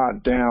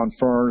not down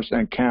first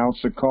and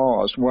counts the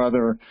cost,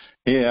 whether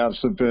he has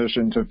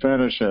sufficient to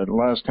finish it,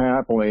 lest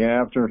happily,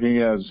 after he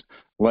has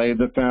laid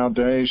the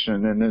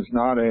foundation and is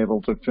not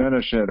able to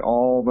finish it,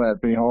 all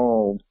that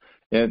behold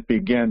it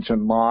begin to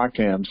mock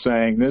him,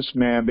 saying, this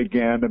man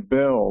began to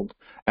build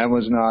and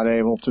was not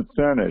able to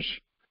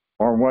finish.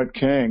 Or what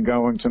king,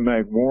 going to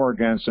make war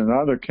against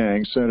another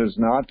king, sitteth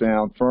not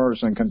down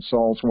first and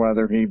consults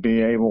whether he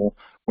be able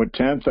with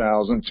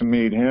 10,000 to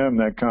meet him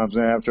that comes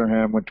after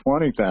him with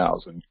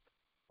 20,000?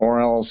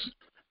 Or else,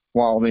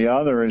 while the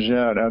other is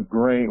yet a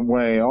great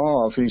way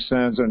off, he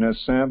sends an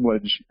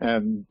assemblage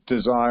and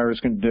desires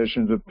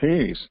conditions of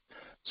peace.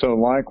 So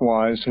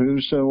likewise,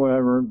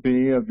 whosoever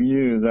be of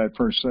you that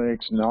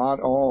forsakes not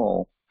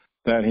all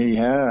that he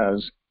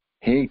has,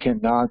 he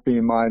cannot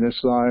be my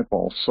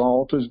disciple.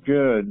 Salt is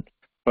good,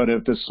 but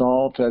if the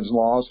salt has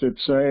lost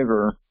its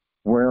savor,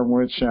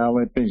 wherewith shall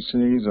it be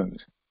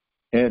seasoned?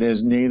 It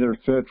is neither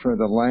fit for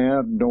the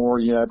lamp, nor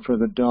yet for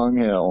the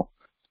dunghill,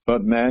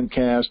 but men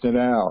cast it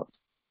out.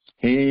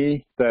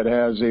 He that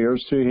has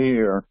ears to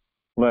hear,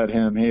 let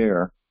him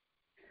hear.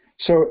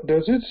 So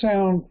does it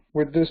sound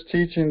with this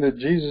teaching that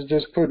Jesus is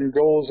just putting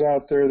goals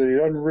out there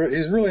that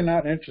he's really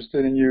not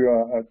interested in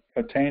you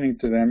attaining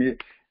to them?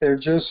 They're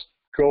just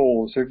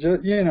goals. They're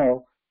just,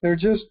 they're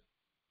just,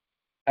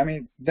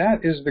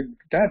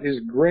 that is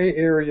gray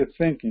area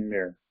thinking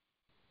there.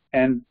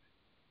 And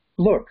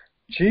look,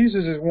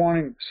 Jesus is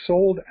wanting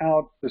sold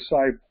out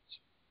disciples.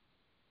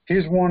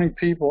 He's wanting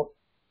people.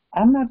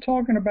 I'm not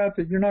talking about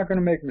that you're not going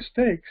to make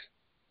mistakes,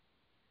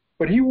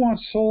 but he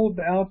wants sold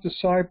out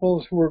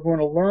disciples who are going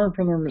to learn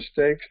from their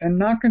mistakes and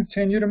not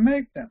continue to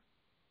make them.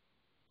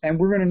 And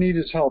we're going to need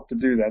his help to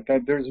do that.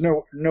 There's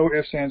no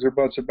ifs, ands, or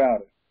buts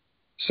about it.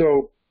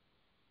 So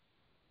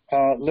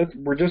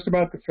we're just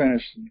about to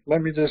finish.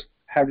 Let me just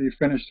have you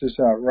finish this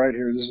out right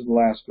here. This is the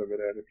last of it,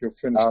 Ed, if you'll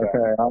finish that.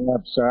 Okay, I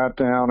have sat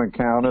down and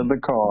counted the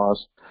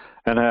cost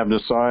and have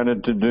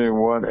decided to do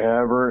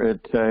whatever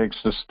it takes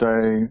to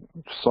stay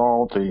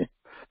salty.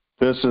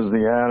 This is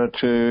the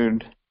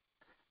attitude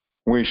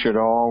we should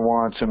all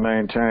want to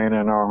maintain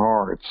in our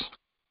hearts.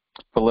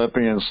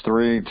 Philippians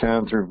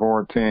 3:10 through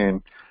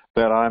 14.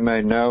 That I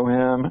may know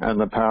him and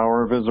the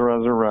power of his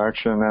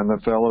resurrection and the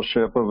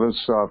fellowship of his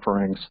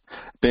sufferings,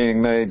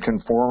 being made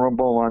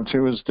conformable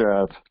unto his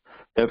death,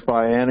 if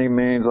by any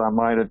means I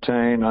might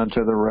attain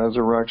unto the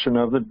resurrection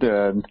of the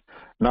dead,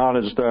 not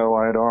as though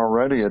I had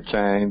already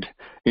attained,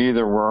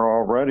 either were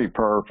already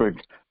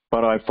perfect,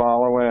 but I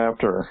follow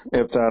after,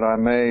 if that I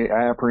may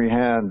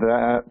apprehend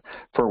that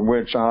for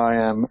which I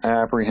am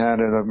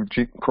apprehended of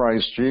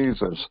Christ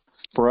Jesus.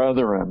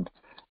 Brethren,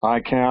 I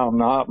count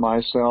not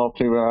myself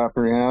to have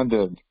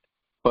apprehended,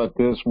 but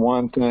this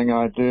one thing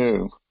I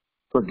do,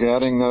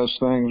 forgetting those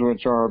things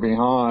which are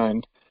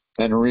behind,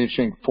 and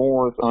reaching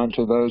forth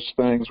unto those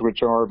things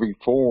which are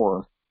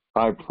before,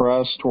 I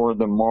press toward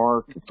the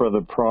mark for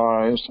the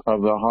prize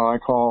of the high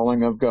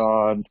calling of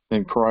God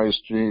in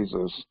Christ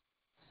Jesus.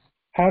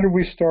 How do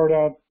we start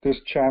out this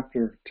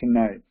chapter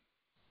tonight?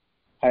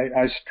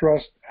 I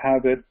stressed how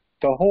that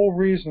the whole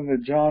reason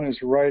that John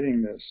is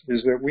writing this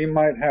is that we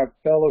might have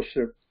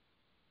fellowship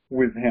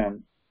with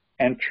him.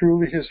 And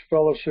truly his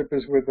fellowship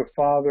is with the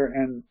Father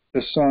and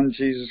the Son,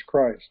 Jesus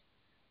Christ.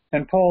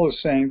 And Paul is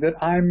saying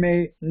that I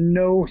may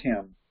know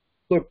him.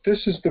 Look,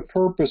 this is the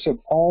purpose of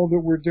all that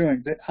we're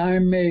doing, that I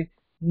may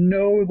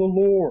know the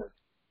Lord.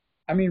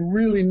 I mean,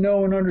 really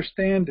know and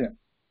understand him.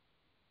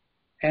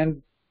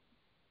 And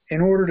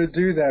in order to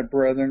do that,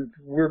 brethren,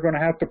 we're going to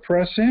have to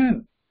press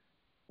in.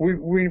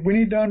 We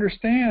need to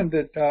understand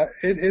that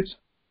it's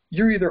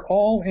you're either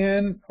all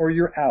in or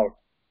you're out.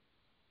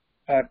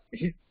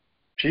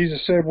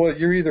 Jesus said, well,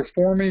 you're either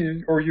for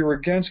me or you're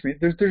against me.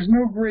 There's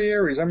no gray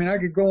areas. I mean, I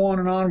could go on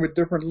and on with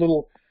different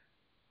little,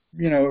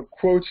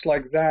 quotes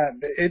like that.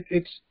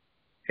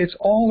 It's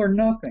all or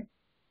nothing.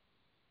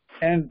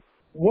 And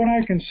what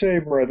I can say,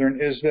 brethren,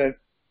 is that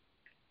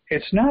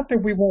it's not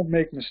that we won't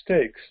make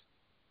mistakes.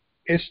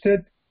 It's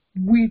that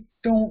we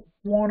don't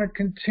want to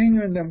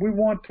continue in them. We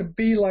want to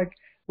be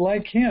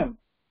like him,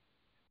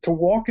 to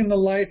walk in the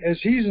light as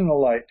he's in the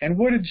light. And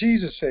what did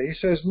Jesus say? He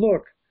says,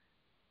 look,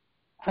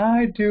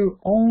 I do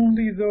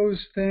only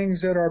those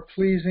things that are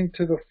pleasing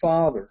to the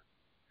Father.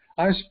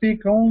 I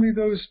speak only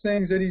those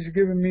things that he's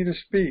given me to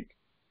speak.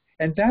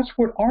 And that's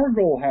what our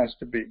goal has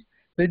to be.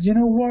 That, you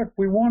know what,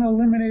 we want to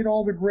eliminate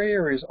all the gray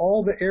areas,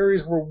 all the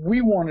areas where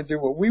we want to do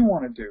what we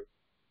want to do,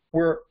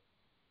 where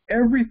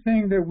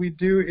everything that we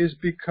do is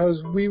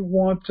because we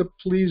want to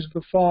please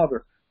the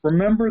Father.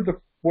 Remember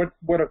what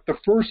the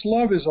first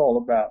love is all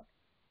about,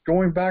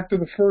 going back to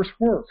the first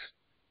works,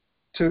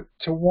 to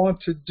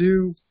want to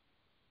do,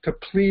 to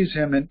please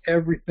him in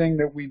everything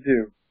that we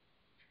do.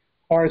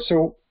 All right,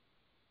 so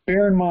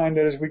bear in mind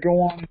that as we go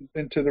on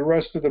into the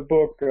rest of the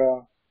book,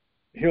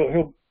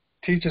 he'll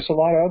teach us a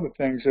lot of other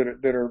things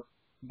that are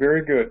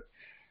very good.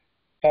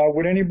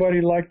 Would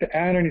anybody like to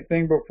add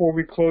anything before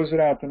we close it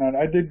out tonight?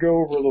 I did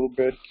go over a little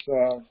bit,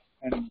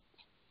 and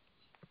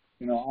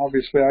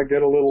obviously I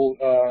get a little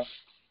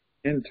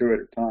into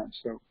it at times,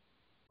 so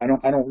I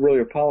don't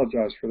really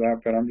apologize for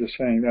that, but I'm just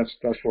saying that's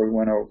what we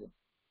went over.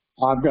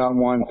 I've got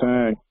one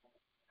thing.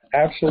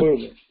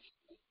 Absolutely.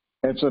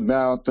 It's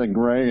about the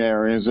gray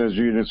areas as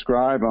you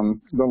describe them.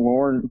 The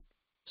Lord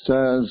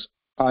says,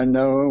 I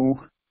know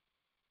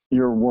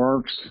your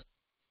works,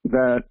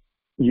 that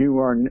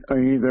you're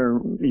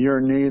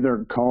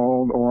neither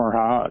cold or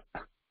hot.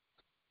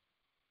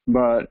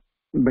 But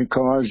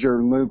because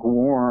you're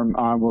lukewarm,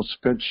 I will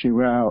spit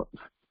you out.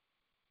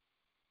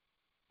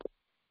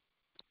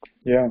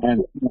 Yeah.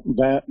 And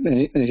that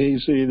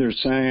he's either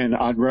saying,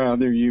 I'd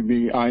rather you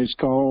be ice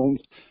cold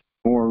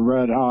or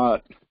red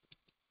hot,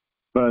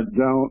 but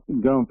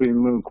don't be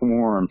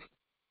lukewarm.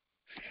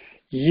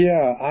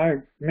 Yeah,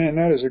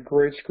 that is a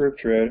great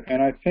scripture, Ed.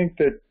 And I think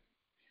that,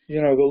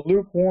 the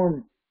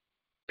lukewarm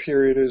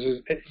period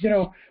is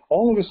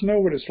all of us know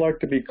what it's like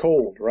to be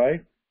cold,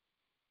 right?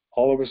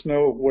 All of us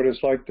know what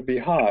it's like to be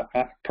hot.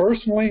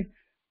 Personally,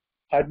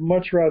 I'd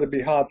much rather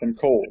be hot than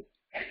cold.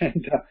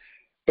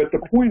 But the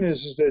point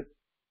is that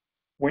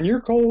when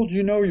you're cold,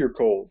 you know you're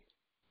cold.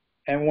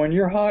 And when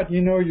you're hot,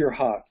 you know you're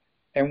hot.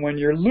 And when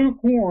you're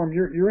lukewarm,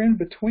 you're in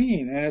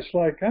between. And it's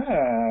like,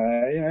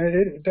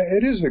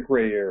 it is a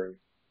gray area.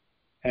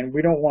 And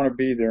we don't want to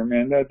be there,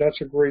 man.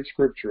 That's a great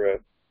scripture,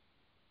 Ed.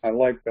 I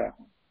like that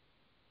one.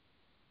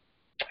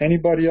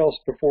 Anybody else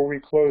before we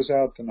close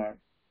out tonight?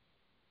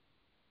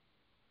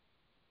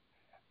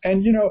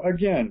 And,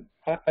 again,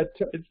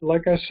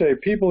 like I say,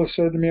 people have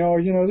said to me,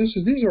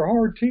 these are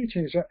hard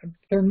teachings.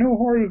 They're no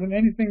harder than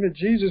anything that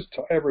Jesus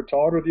ever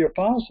taught or the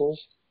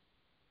apostles.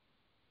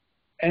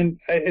 And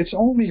it's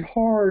only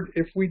hard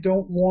if we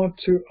don't want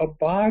to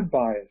abide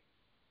by it.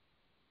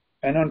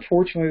 And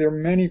unfortunately, there are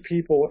many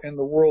people in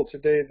the world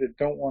today that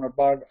don't want to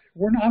abide by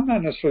it. I'm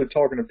not necessarily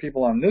talking to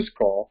people on this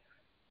call.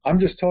 I'm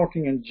just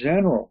talking in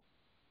general,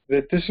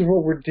 that this is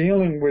what we're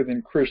dealing with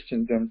in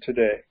Christendom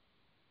today.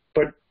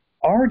 But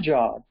our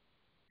job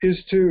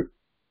is to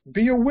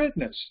be a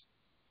witness.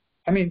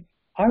 I mean,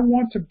 I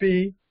want to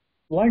be,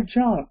 like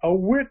John, a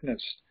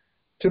witness,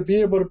 to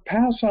be able to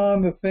pass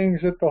on the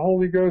things that the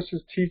Holy Ghost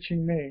is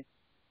teaching me,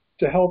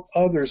 to help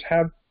others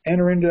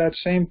enter into that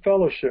same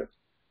fellowship.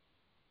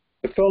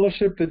 The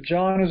fellowship that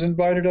John has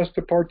invited us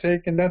to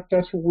partake in,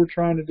 that's what we're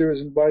trying to do,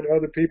 is invite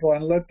other people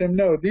and let them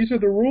know. These are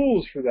the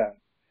rules for that.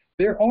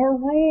 There are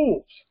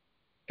rules.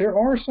 there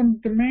are some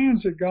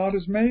demands that God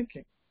is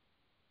making.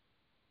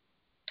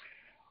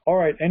 All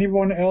right,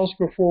 anyone else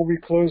before we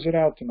close it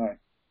out tonight?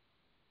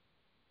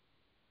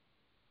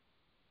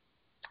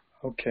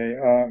 Okay,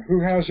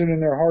 who has it in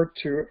their heart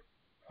to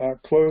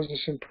close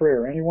us in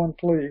prayer? Anyone,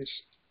 please?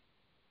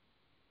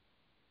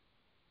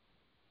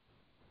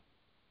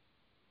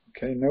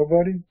 Okay,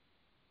 nobody?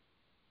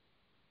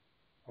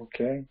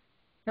 Okay.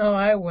 Oh,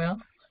 I will.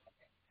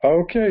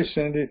 Okay,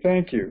 Cindy,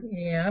 thank you.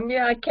 Yeah,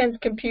 I Ken's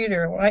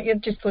computer.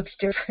 It just looks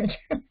different.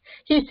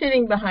 He's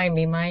sitting behind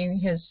me.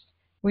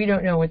 We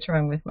don't know what's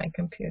wrong with my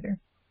computer.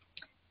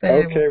 But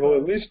okay, well,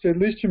 at least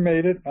you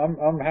made it.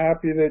 I'm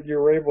happy that you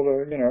were able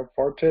to,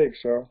 partake.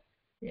 So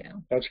yeah,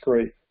 that's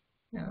great.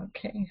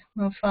 Okay.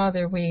 Well,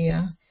 Father, we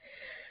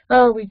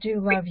do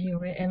love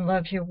you and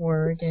love your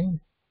word, and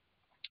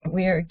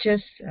we are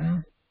just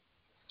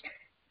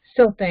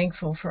so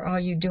thankful for all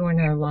you do in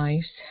our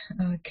lives.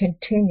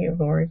 Continue,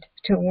 Lord,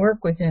 to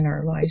work within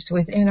our lives,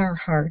 within our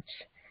hearts,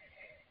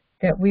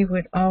 that we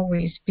would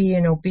always be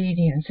in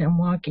obedience and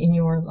walk in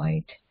your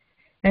light.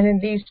 And in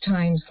these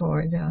times,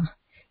 Lord,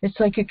 it's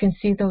like you can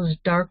see those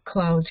dark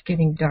clouds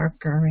getting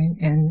darker,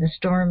 and the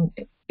storm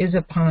is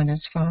upon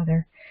us,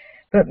 Father.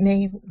 But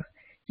may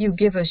you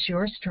give us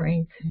your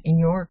strength and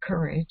your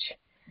courage,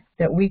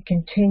 that we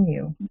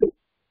continue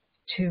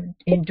to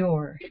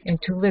endure and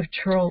to live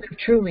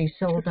truly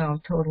sold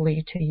out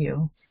totally to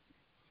you.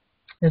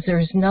 Because there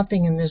is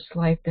nothing in this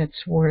life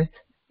that's worth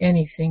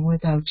anything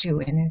without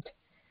you in it.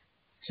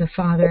 So,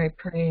 Father, I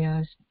pray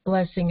a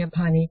blessing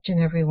upon each and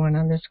every one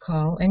on this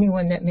call,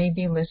 anyone that may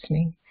be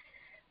listening,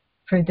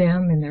 for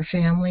them and their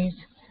families.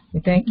 We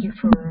thank you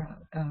for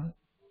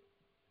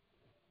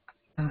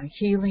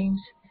healings.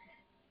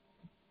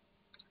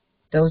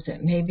 Those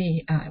that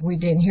maybe we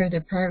didn't hear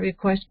their prayer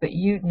requests, but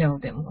you know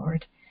them,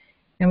 Lord.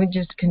 And we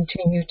just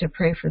continue to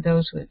pray for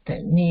those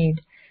that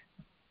need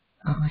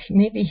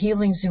maybe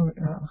healings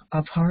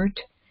of heart.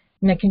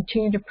 And I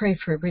continue to pray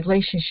for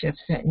relationships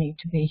that need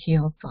to be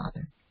healed,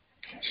 Father.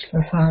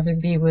 So, Father,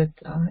 be with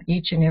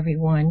each and every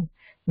one.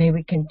 May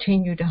we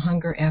continue to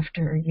hunger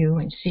after you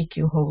and seek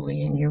you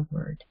wholly in your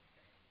word.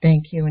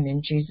 Thank you, and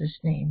in Jesus'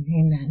 name,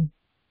 amen.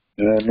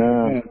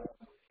 Amen.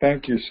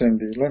 Thank you,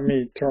 Cindy. Let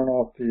me turn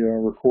off the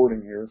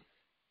recording here.